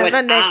Foles. Bottle. It's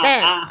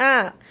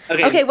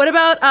Okay. Okay, what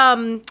about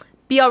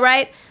Be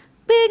Alright?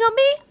 We gon'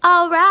 be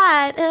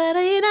alright.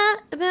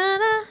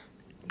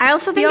 I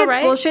also think Feel it's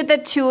right? bullshit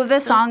that two of the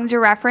songs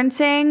you're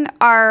referencing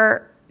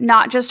are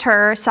not just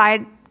her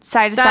side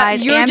to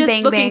side You're and just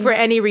bang looking bang. for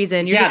any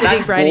reason. You're Yeah, just looking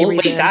that's for any bull.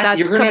 reason. Wait, That's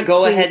you're gonna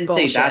go complete ahead and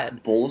bullshit. say that's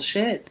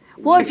bullshit?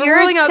 Well, If you're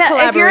ruling out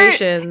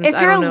collaborations, if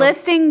I you're don't know.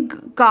 listing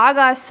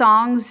Gaga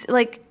songs,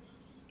 like,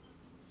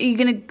 are you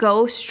gonna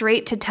go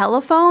straight to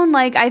Telephone?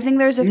 Like, I think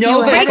there's a few. No,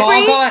 but ahead.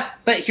 Gaga.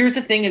 But here's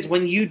the thing: is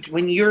when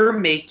you're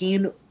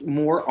making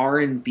more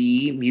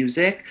R&B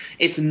music,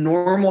 it's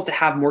normal to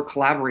have more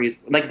collaborators.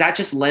 Like that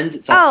just lends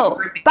itself. Oh,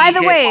 R&B, by the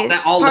hip-hop, way,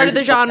 that all part lends of the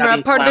itself to genre,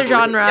 having part of the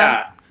collaborators. genre.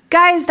 Yeah.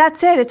 Guys,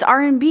 that's it. It's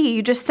R&B.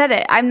 You just said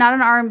it. I'm not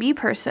an R&B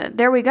person.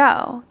 There we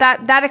go.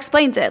 That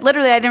explains it.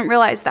 Literally, I didn't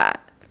realize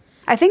that.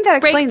 I think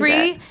that Break explains free.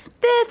 it.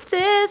 This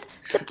is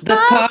The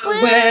part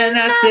when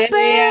I say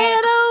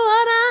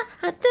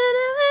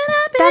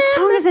That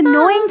song is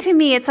annoying to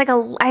me. It's like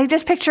I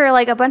just picture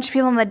like a bunch of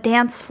people on the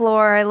dance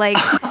floor, like.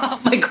 Oh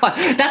my god,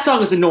 that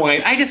song is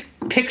annoying. I just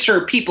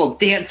picture people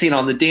dancing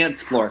on the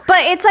dance floor. But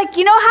it's like,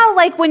 you know how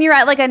like when you're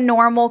at like a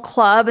normal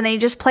club and they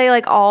just play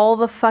like all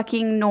the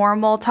fucking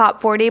normal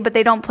top 40, but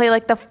they don't play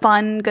like the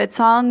fun good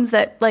songs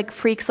that like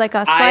freaks like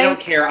us I like? don't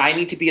care. I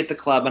need to be at the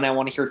club and I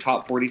want to hear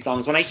top 40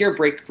 songs. When I hear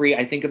Break Free,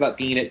 I think about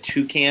being at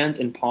Toucans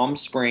in Palm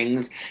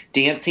Springs,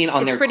 dancing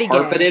on It's their pretty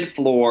carpeted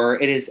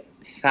floor. It is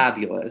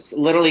fabulous.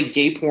 Literally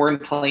gay porn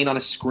playing on a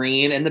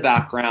screen in the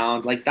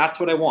background. Like,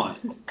 that's what I want.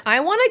 I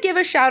want to give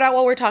a shout out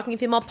while we're talking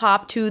female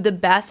pop to the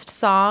best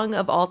song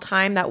of all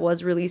time that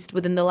was released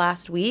within the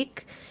last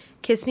week,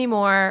 Kiss Me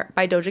More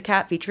by Doja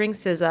Cat featuring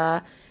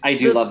SZA. I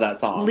do love that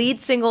song. Lead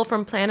single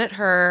from Planet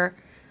Her.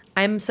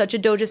 I'm such a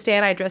Doja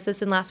stan. I addressed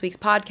this in last week's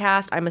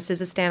podcast. I'm a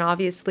SZA stan,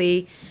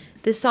 obviously.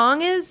 This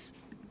song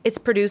it's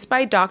produced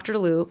by Dr.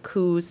 Luke,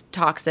 who's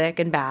toxic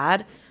and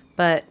bad,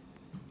 but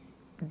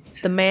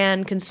the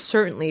man can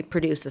certainly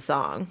produce a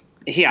song.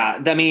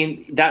 Yeah, I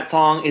mean, that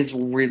song is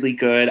really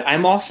good.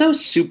 I'm also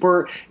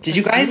super... Did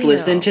you guys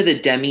listen to the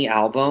Demi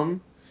album?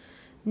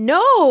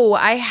 No,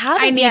 I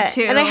haven't I need yet.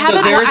 to. And I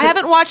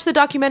haven't watched the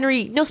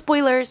documentary. No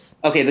spoilers.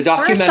 Okay, the Her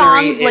documentary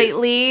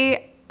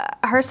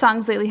her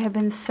songs lately have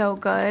been so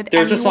good.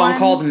 There's a song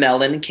called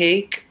Melon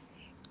Cake.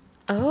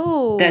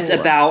 Oh. That's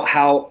about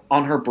how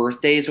on her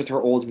birthdays with her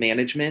old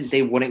management,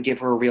 they wouldn't give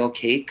her a real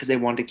cake because they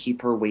wanted to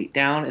keep her weight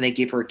down, and they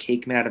gave her a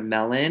cake made out of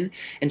melon.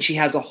 And she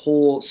has a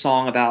whole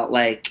song about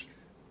like,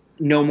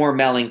 no more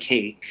melon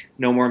cake,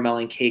 no more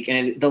melon cake.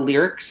 And the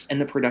lyrics and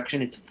the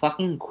production, it's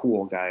fucking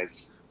cool,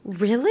 guys.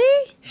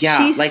 Really? Yeah,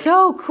 she's like,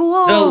 so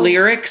cool. The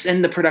lyrics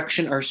and the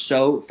production are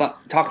so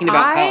talking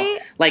about how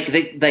like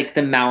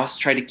the mouse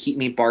tried to keep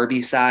me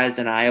Barbie sized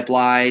and I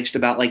obliged,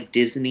 about like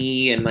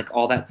Disney and like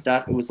all that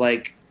stuff. It was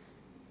like,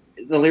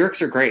 the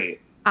lyrics are great.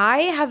 I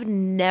have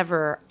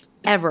never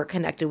ever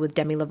connected with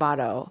Demi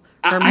Lovato.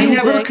 I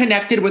never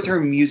connected with her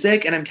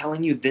music, and I'm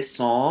telling you, this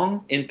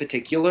song in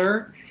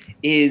particular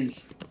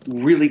is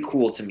really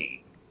cool to me.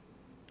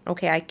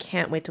 Okay, I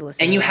can't wait to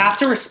listen. And to you that. have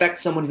to respect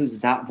someone who's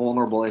that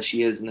vulnerable as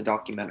she is in the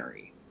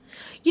documentary.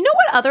 You know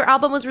what other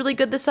album was really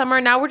good this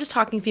summer? Now we're just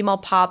talking female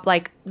pop.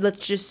 Like, let's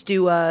just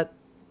do a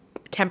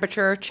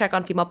temperature check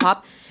on female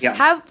pop.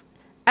 Yeah.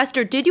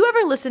 Esther, did you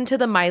ever listen to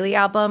the Miley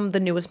album, the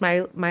newest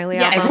Miley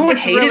Yeah, album? Everyone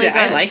It's hated really it.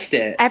 I good. liked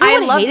it.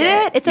 Everyone I loved hated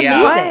it? It's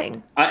Yeah.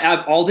 amazing.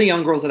 All the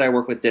young girls that I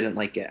work with didn't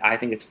like it. I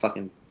think it's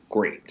fucking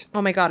great.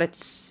 Oh my god,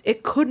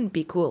 it couldn't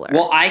be cooler.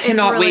 Well, I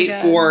cannot really wait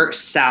good. for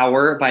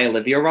Sour by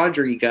Olivia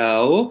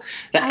Rodrigo.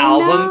 The I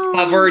album know.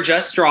 cover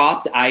just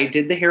dropped. I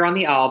did the hair on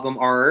the album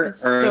art.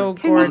 It's so on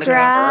the gorgeous. cover.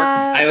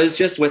 I was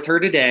just with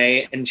her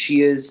today, and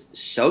she is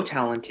so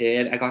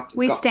talented.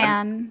 We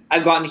stan.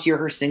 I've gotten to hear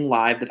her sing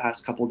live the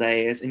past couple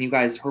days, and you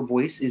guys, her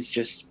voice is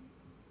just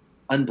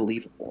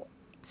unbelievable.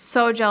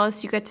 So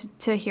jealous you get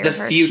to hear The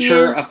her.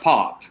 future of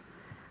pop.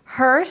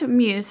 Her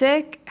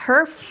music,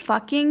 her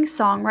fucking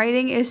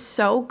songwriting is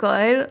so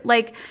good.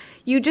 Like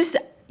you just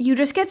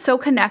get so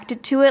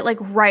connected to it like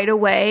right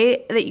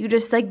away that you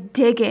just like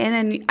dig in,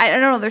 and I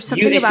don't know, there's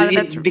something about it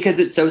that's because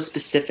it's so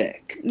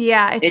specific.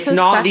 yeah, it's so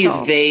not special.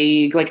 these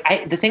vague,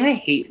 like the thing I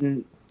hate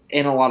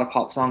in a lot of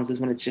pop songs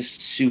is when it's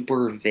just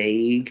super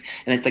vague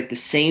and it's like the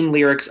same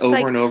lyrics over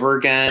like, and over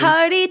again.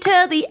 Party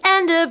till the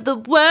end of the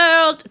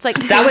world. It's like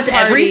That was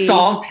every party.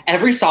 song.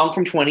 Every song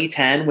from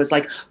 2010 was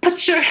like,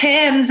 put your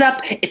hands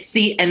up. It's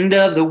the end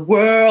of the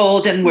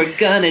world and we're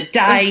gonna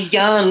die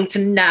young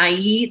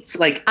tonight.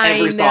 Like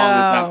every song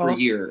was that for know.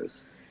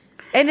 years.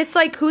 And it's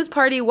like, whose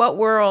party, what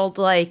world?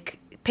 Like,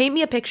 paint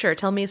me a picture,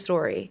 tell me a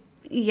story.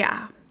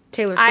 Yeah.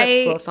 Taylor Swift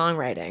School of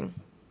Songwriting.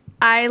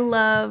 I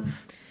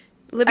love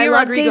Olivia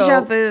love Rodrigo. Deja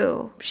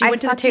Vu. She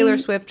went to the Taylor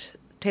Swift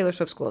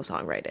School of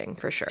Songwriting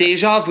for sure.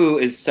 Deja Vu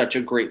is such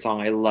a great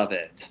song. I love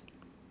it.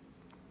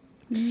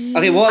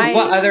 Okay, well,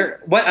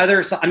 what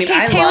other song? I mean, Okay,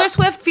 I Taylor love,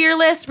 Swift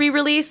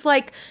re-release.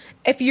 Like,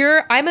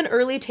 I'm an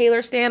early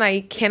Taylor stan.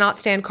 I cannot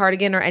stand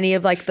Cardigan or any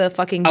of like the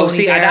fucking. Oh, Bon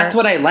see, Iver. that's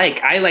what I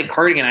like. I like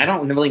Cardigan. I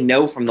don't really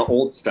know from the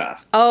old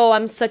stuff. Oh,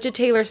 I'm such a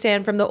Taylor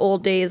stan from the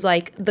old days,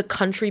 like the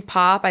country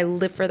pop. I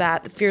live for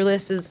that. The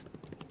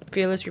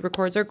Fearless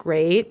re-records are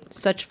great.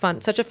 Such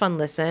a fun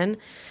listen.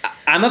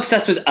 I'm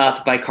obsessed with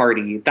Up by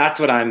Cardi. That's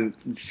what I'm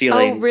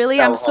feeling. Oh,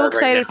 really? I'm so hard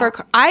excited right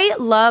for. I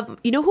love.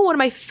 You know who one of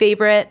my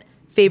favorite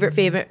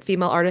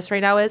female artists right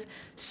now is?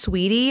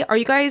 Sweetie. Are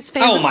you guys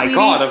fans Oh of my Sweetie?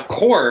 god, of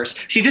course.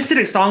 She just did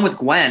a song with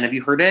Gwen. Have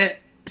you heard it?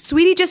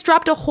 Sweetie just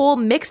dropped a whole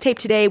mixtape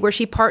today where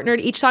she partnered.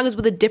 Each song is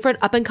with a different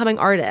up and coming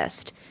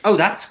artist. Oh,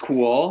 that's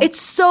cool.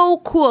 It's so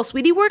cool.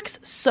 Sweetie works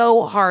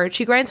so hard.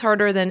 She grinds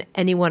harder than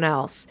anyone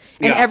else.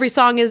 And Yeah. every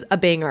song is a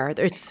banger.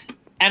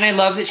 And I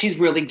love that she's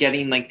really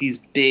getting like these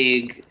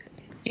big,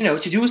 to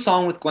do a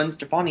song with Gwen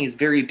Stefani is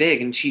very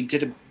big, and she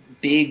did a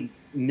big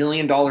 $1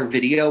 million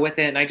video with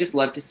it. And I just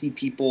love to see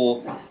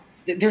people.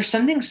 There's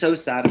something so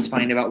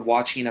satisfying about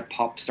watching a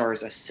pop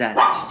star's ascent.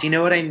 Do you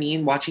know what I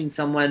mean? Watching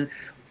someone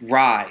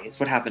rise.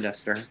 What happened,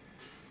 Esther?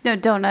 No,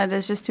 Donut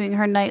is just doing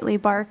her nightly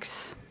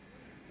barks.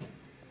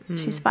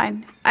 She's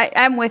fine.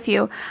 I'm with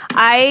you.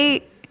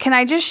 Can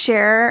I just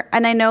share,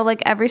 and I know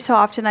like every so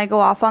often I go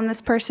off on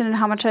this person and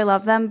how much I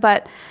love them,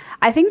 but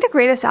I think the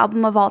greatest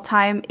album of all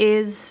time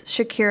is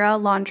Shakira,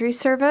 Laundry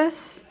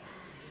Service.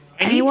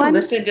 I need to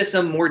listen to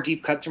some more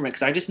deep cuts from it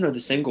because I just know the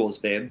singles,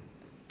 babe.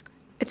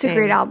 It's a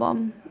great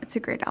album. It's a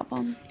great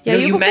album. Yeah,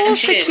 you have a whole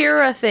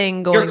Shakira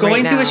thing going. You're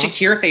going right through now. a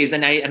Shakira phase,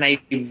 and I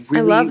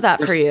really love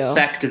that for you.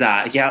 Respect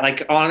that. Yeah,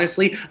 like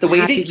honestly, the way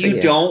that you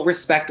don't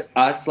respect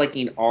us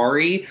liking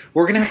Ari,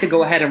 we're gonna have to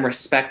go ahead and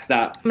respect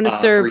that. I'm gonna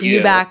serve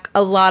you back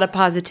a lot of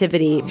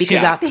positivity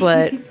because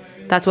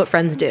that's what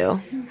friends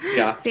do.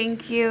 Yeah.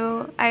 Thank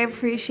you. I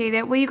appreciate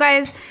it. Well, you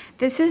guys,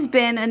 this has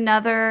been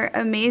another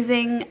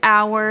amazing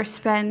hour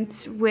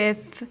spent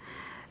with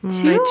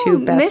my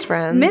two best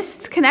friends.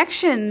 Missed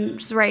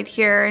connections right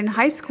here in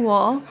high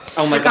school.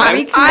 Oh my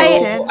God.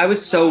 I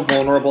was so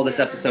vulnerable this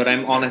episode.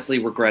 I'm honestly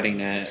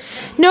regretting it.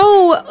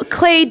 No,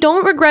 Clay,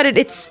 don't regret it.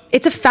 It's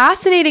a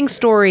fascinating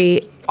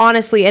story,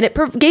 honestly. And it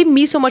gave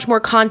me so much more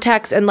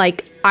context. And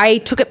like, I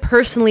took it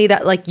personally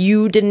that like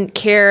you didn't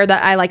care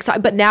that I like saw,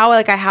 but now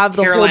like I have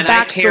the Caroline, whole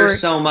backstory. I care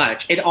so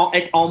much.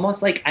 It's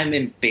almost like I'm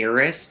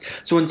embarrassed.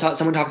 So when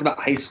someone talks about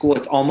high school,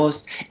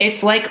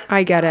 it's like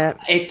I get it.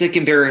 It's like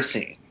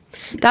embarrassing.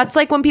 That's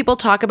like when people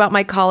talk about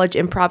my college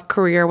improv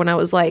career when I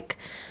was like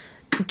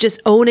just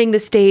owning the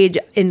stage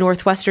in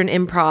Northwestern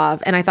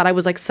Improv and I thought I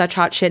was like such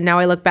hot shit. Now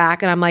I look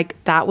back and I'm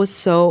like, that was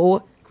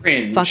so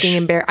cringe. Fucking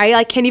embarrassing.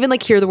 I can't even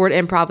like hear the word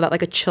improv without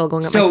like a chill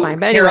going up my spine.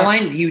 But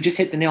Caroline, anyway. you just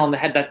hit the nail on the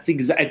head. That's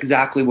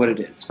exactly what it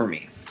is for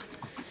me.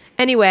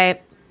 Anyway,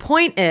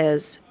 point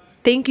is,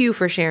 thank you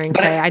for sharing,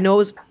 Clay. I know it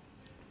was...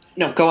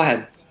 No, go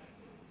ahead.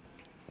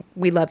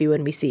 We love you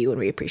and we see you and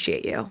we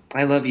appreciate you.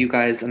 I love you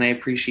guys and I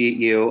appreciate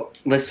you.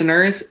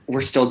 Listeners,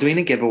 we're still doing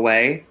a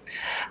giveaway.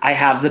 I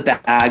have the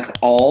bag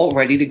all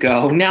ready to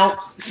go. Now,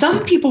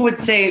 some people would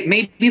say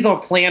maybe they'll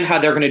plan how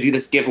they're going to do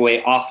this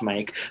giveaway off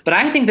mic, but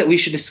I think that we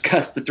should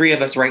discuss, the three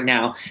of us right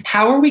now,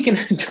 how are we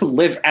going to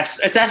deliver, as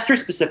Esther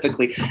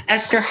specifically,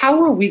 Esther,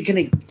 how are we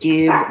going to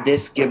give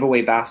this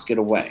giveaway basket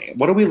away?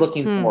 What are we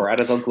looking for out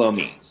of the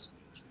Glomies?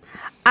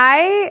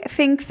 I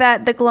think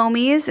that the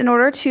Glomies, in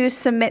order to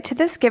submit to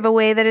this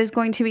giveaway that is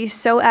going to be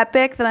so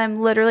epic that I'm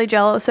literally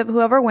jealous of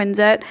whoever wins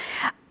it.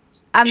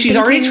 She's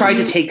already tried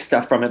to take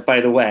stuff from it,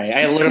 by the way.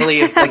 I literally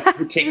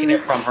have taken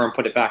it from her and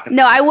put it back.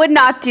 No, I would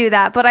not do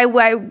that, but I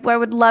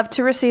would love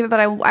to receive it,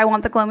 but I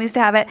want the Glomies to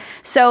have it.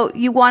 So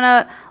you want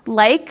to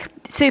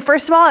so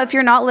first of all, if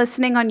you're not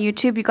listening on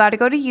YouTube, you got to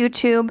go to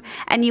YouTube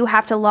and you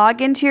have to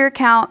log into your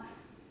account.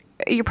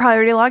 You're probably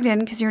already logged in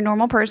because you're a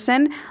normal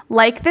person.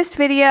 Like this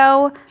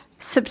video,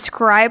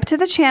 subscribe to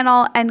the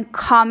channel and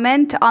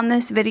comment on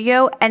this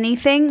video.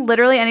 Anything,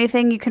 literally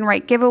anything. You can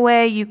write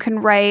giveaway. You can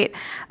write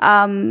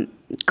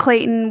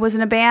Clayton was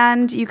in a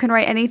band. You can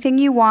write anything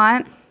you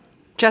want.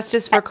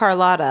 Justice for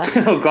Carlotta.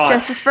 Oh, God.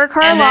 Justice for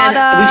Carlotta. And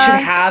then we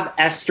should have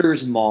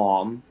Esther's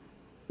mom,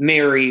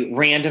 Mary,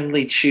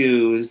 randomly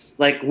choose.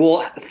 Like,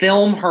 we'll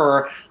film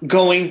her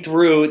going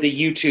through the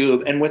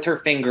YouTube and with her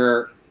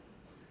finger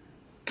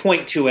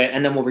point to it,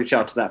 and then we'll reach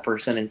out to that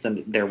person and send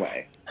it their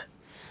way.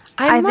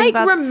 I'm like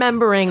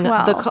remembering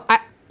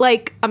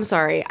I'm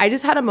sorry. I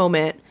just had a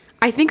moment.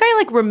 I think I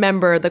like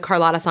remember the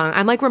Carlotta song.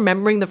 I'm like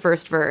remembering the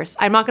first verse.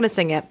 I'm not going to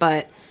sing it,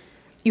 but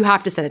you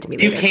have to send it to me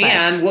later. You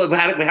can. What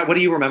are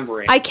you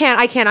remembering? I can't.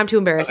 I'm too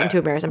embarrassed. Okay.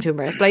 I'm too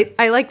embarrassed. But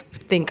I like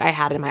think I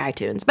had it in my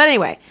iTunes. But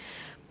anyway,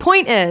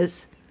 point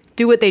is,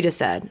 do what they just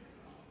said.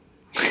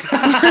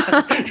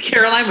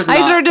 Caroline was not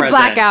I started to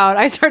present. black out.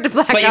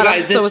 But you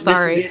guys, I'm so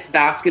sorry. This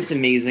basket's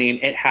amazing.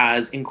 It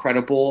has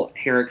incredible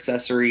hair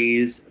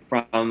accessories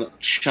from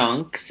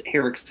Chunks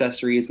hair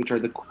accessories, which are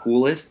the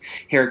coolest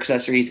hair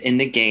accessories in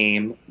the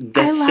game.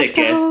 The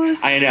sickest. Those.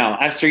 I know.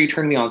 Esther, you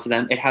turned me on to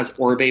them. It has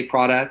Orbe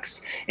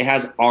products. It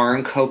has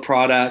Arnco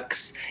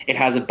products. It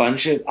has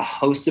a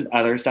host of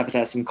other stuff. It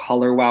has some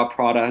Color Wow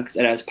products.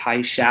 It has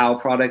Pai Shao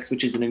products,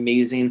 which is an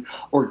amazing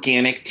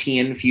organic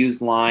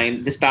tea-infused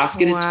line. This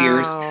basket is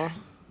fierce.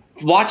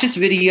 Watch this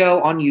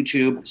video on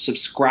YouTube,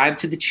 subscribe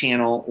to the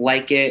channel,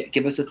 like it,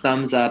 give us a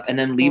thumbs up, and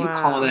then leave a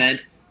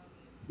comment.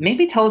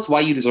 Maybe tell us why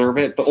you deserve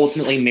it, but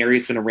ultimately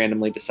Mary's going to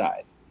randomly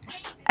decide.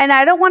 And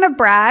I don't want to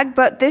brag,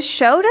 but this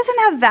show doesn't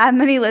have that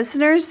many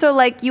listeners, so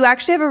like you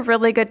actually have a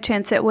really good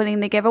chance at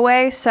winning the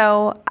giveaway.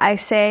 So I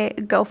say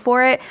go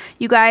for it.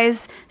 You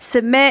guys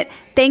submit.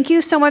 Thank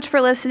you so much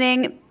for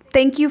listening.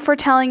 Thank you for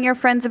telling your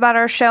friends about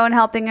our show and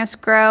helping us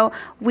grow.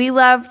 We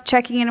love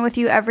checking in with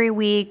you every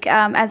week.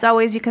 As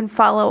always, you can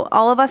follow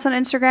all of us on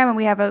Instagram, and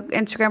we have an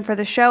Instagram for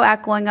the show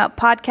at Glowing Up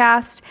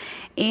Podcast.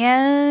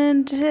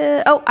 And,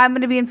 I'm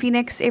going to be in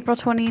Phoenix April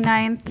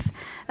 29th.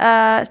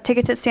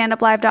 Tickets at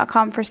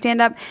standuplive.com for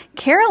stand-up.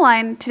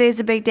 Caroline,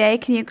 today's a big day.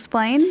 Can you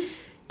explain?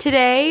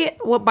 Today,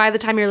 by the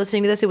time you're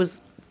listening to this, it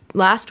was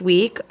last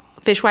week.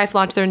 Fishwife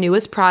launched their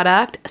newest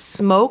product,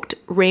 smoked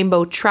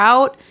rainbow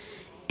trout.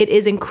 It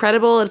is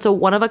incredible. It's a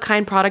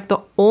one-of-a-kind product,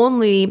 the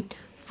only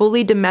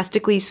fully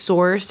domestically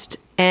sourced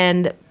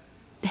and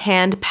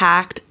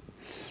hand-packed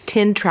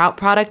tinned trout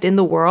product in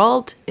the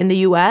world, in the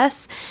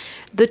US.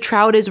 The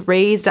trout is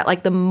raised at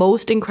like the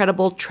most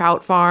incredible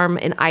trout farm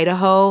in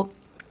Idaho,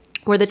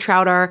 where the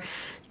trout are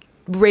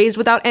raised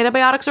without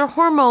antibiotics or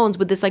hormones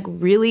with this like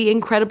really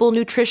incredible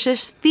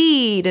nutritious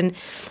feed. And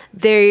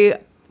they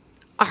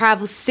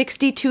have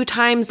 62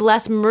 times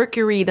less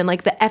mercury than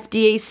like the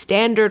FDA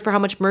standard for how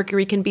much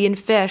mercury can be in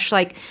fish.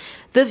 Like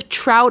the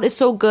trout is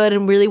so good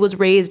and really was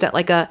raised at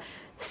like a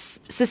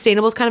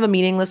sustainable is kind of a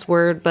meaningless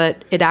word,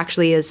 but it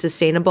actually is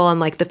sustainable, and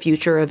like the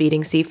future of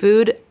eating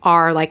seafood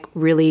are like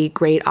really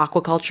great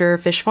aquaculture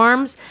fish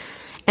farms.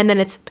 And then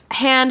it's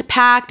hand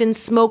packed and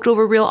smoked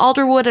over real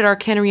alderwood at our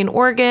cannery in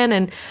Oregon.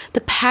 And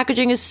the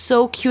packaging is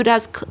so cute. It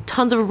has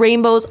tons of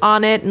rainbows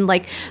on it and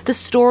like the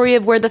story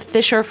of where the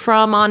fish are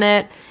from on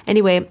it.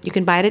 Anyway, you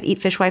can buy it at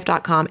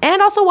eatfishwife.com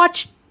and also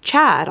watch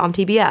Chad on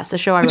TBS, a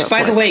show I wrote. Which,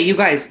 by for. the way, you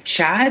guys,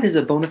 Chad is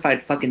a bona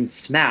fide fucking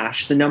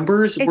smash. The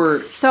numbers were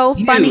so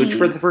huge funny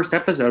for the first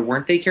episode,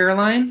 weren't they,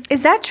 Caroline?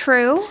 Is that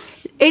true?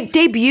 It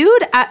debuted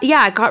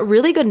it got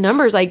really good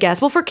numbers, I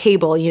guess. Well, for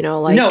cable, you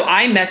know, like. No,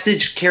 I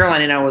messaged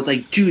Caroline and I was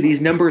like, dude, these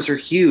numbers are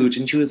huge.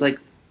 And she was like,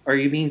 are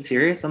you being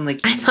serious? I'm like,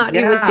 I thought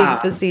he was being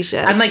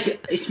facetious. I'm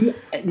like,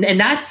 and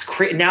that's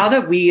now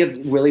that we have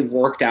really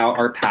worked out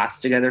our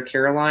past together,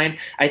 Caroline,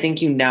 I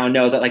think you now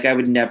know that like I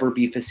would never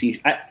be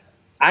facetious.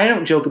 I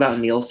don't joke about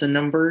Nielsen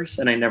numbers,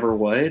 and I never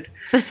would.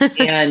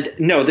 And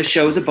no, the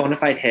show's a bona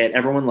fide hit.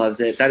 Everyone loves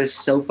it. That is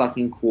so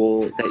fucking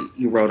cool that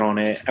you wrote on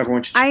it.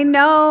 Everyone should. I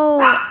know.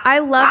 I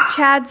love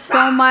Chad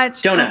so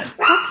much. Donut.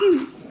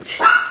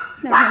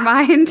 Never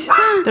mind.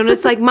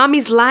 Donut's like,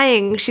 mommy's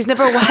lying. She's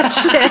never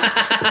watched it.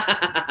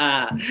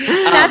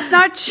 That's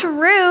not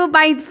true.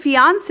 My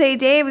fiance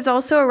Dave is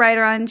also a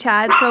writer on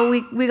Chad, so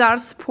we got to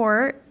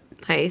support.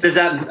 Nice. Does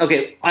that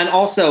okay? And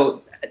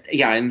also,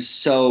 yeah, I'm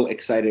so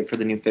excited for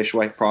the new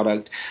Fishwife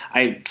product.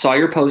 I saw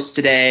your post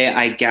today.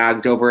 I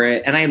gagged over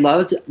it, and I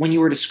loved when you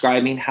were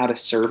describing how to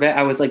serve it.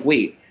 I was like,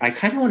 wait, I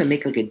kind of want to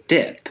make like a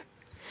dip.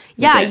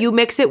 Yeah, you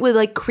mix it with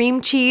like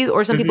cream cheese,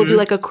 or some people do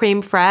like a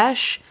creme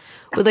fraiche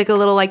with like a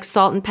little like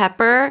salt and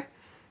pepper.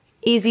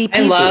 Easy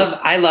peasy.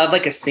 I love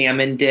like a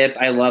salmon dip.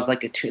 I love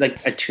like a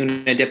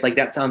tuna dip. Like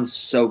that sounds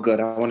so good.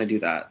 I want to do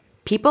that.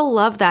 People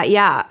love that.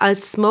 Yeah, a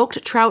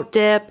smoked trout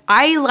dip.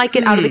 I like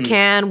it out of the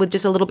can with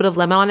just a little bit of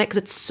lemon on it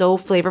because it's so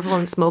flavorful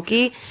and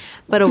smoky.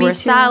 But over a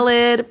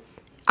salad.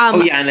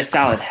 And a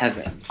salad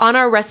heaven. On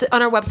our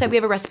website, we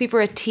have a recipe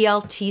for a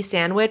TLT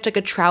sandwich, like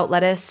a trout,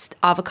 lettuce,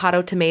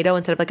 avocado, tomato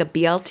instead of like a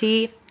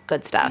BLT.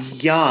 Good stuff.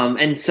 Yum,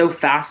 and so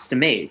fast to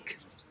make.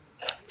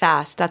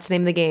 Fast. That's the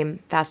name of the game.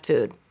 Fast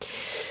food.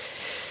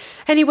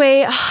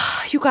 Anyway,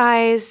 you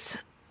guys.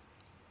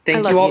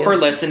 Thank you all for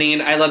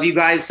listening. I love you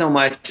guys so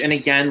much. And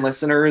again,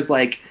 listeners,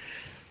 like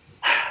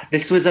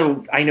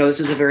I know this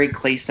was a very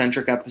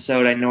Clay-centric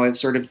episode. I know I've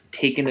sort of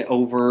taken it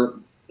over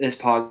this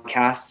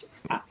podcast.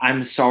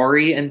 I'm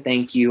sorry and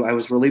thank you. I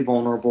was really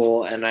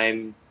vulnerable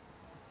and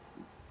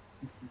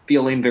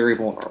feeling very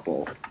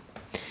vulnerable.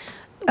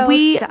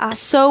 We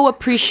so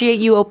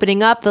appreciate you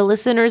opening up. The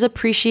listeners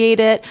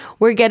appreciate it.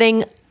 We're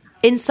getting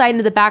insight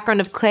into the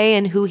background of Clay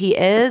and who he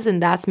is,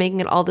 and that's making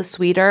it all the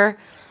sweeter.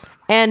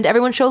 And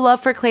everyone show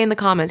love for Clay in the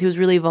comments. He was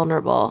really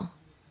vulnerable.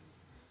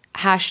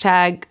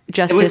 Hashtag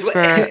justice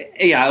for...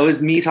 Yeah, it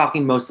was me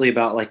talking mostly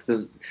about like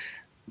the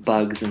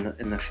bugs in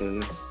the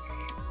food.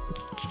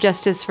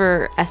 Justice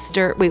for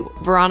Esther... Wait,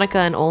 Veronica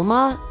and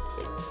Olma?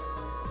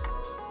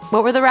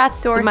 What were the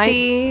rats?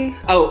 Dorothy.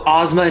 Oh,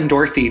 Ozma and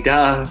Dorothy,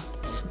 duh.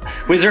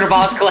 Wizard of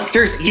Oz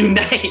collectors,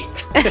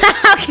 unite!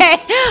 Okay,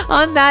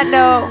 on that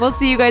note, we'll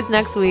see you guys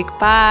next week.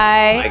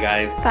 Bye. Bye,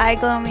 guys. Bye,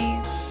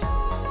 Glomies.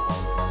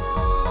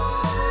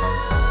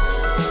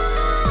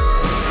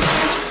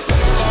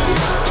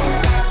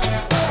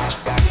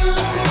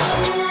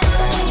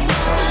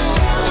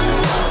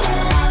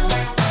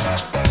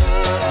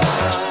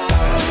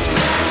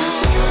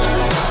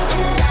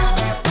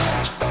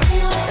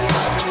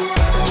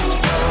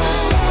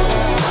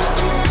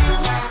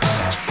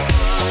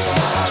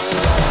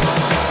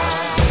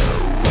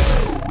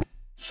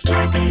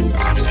 Starburns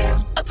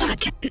Audio.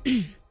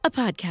 A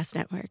podcast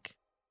network.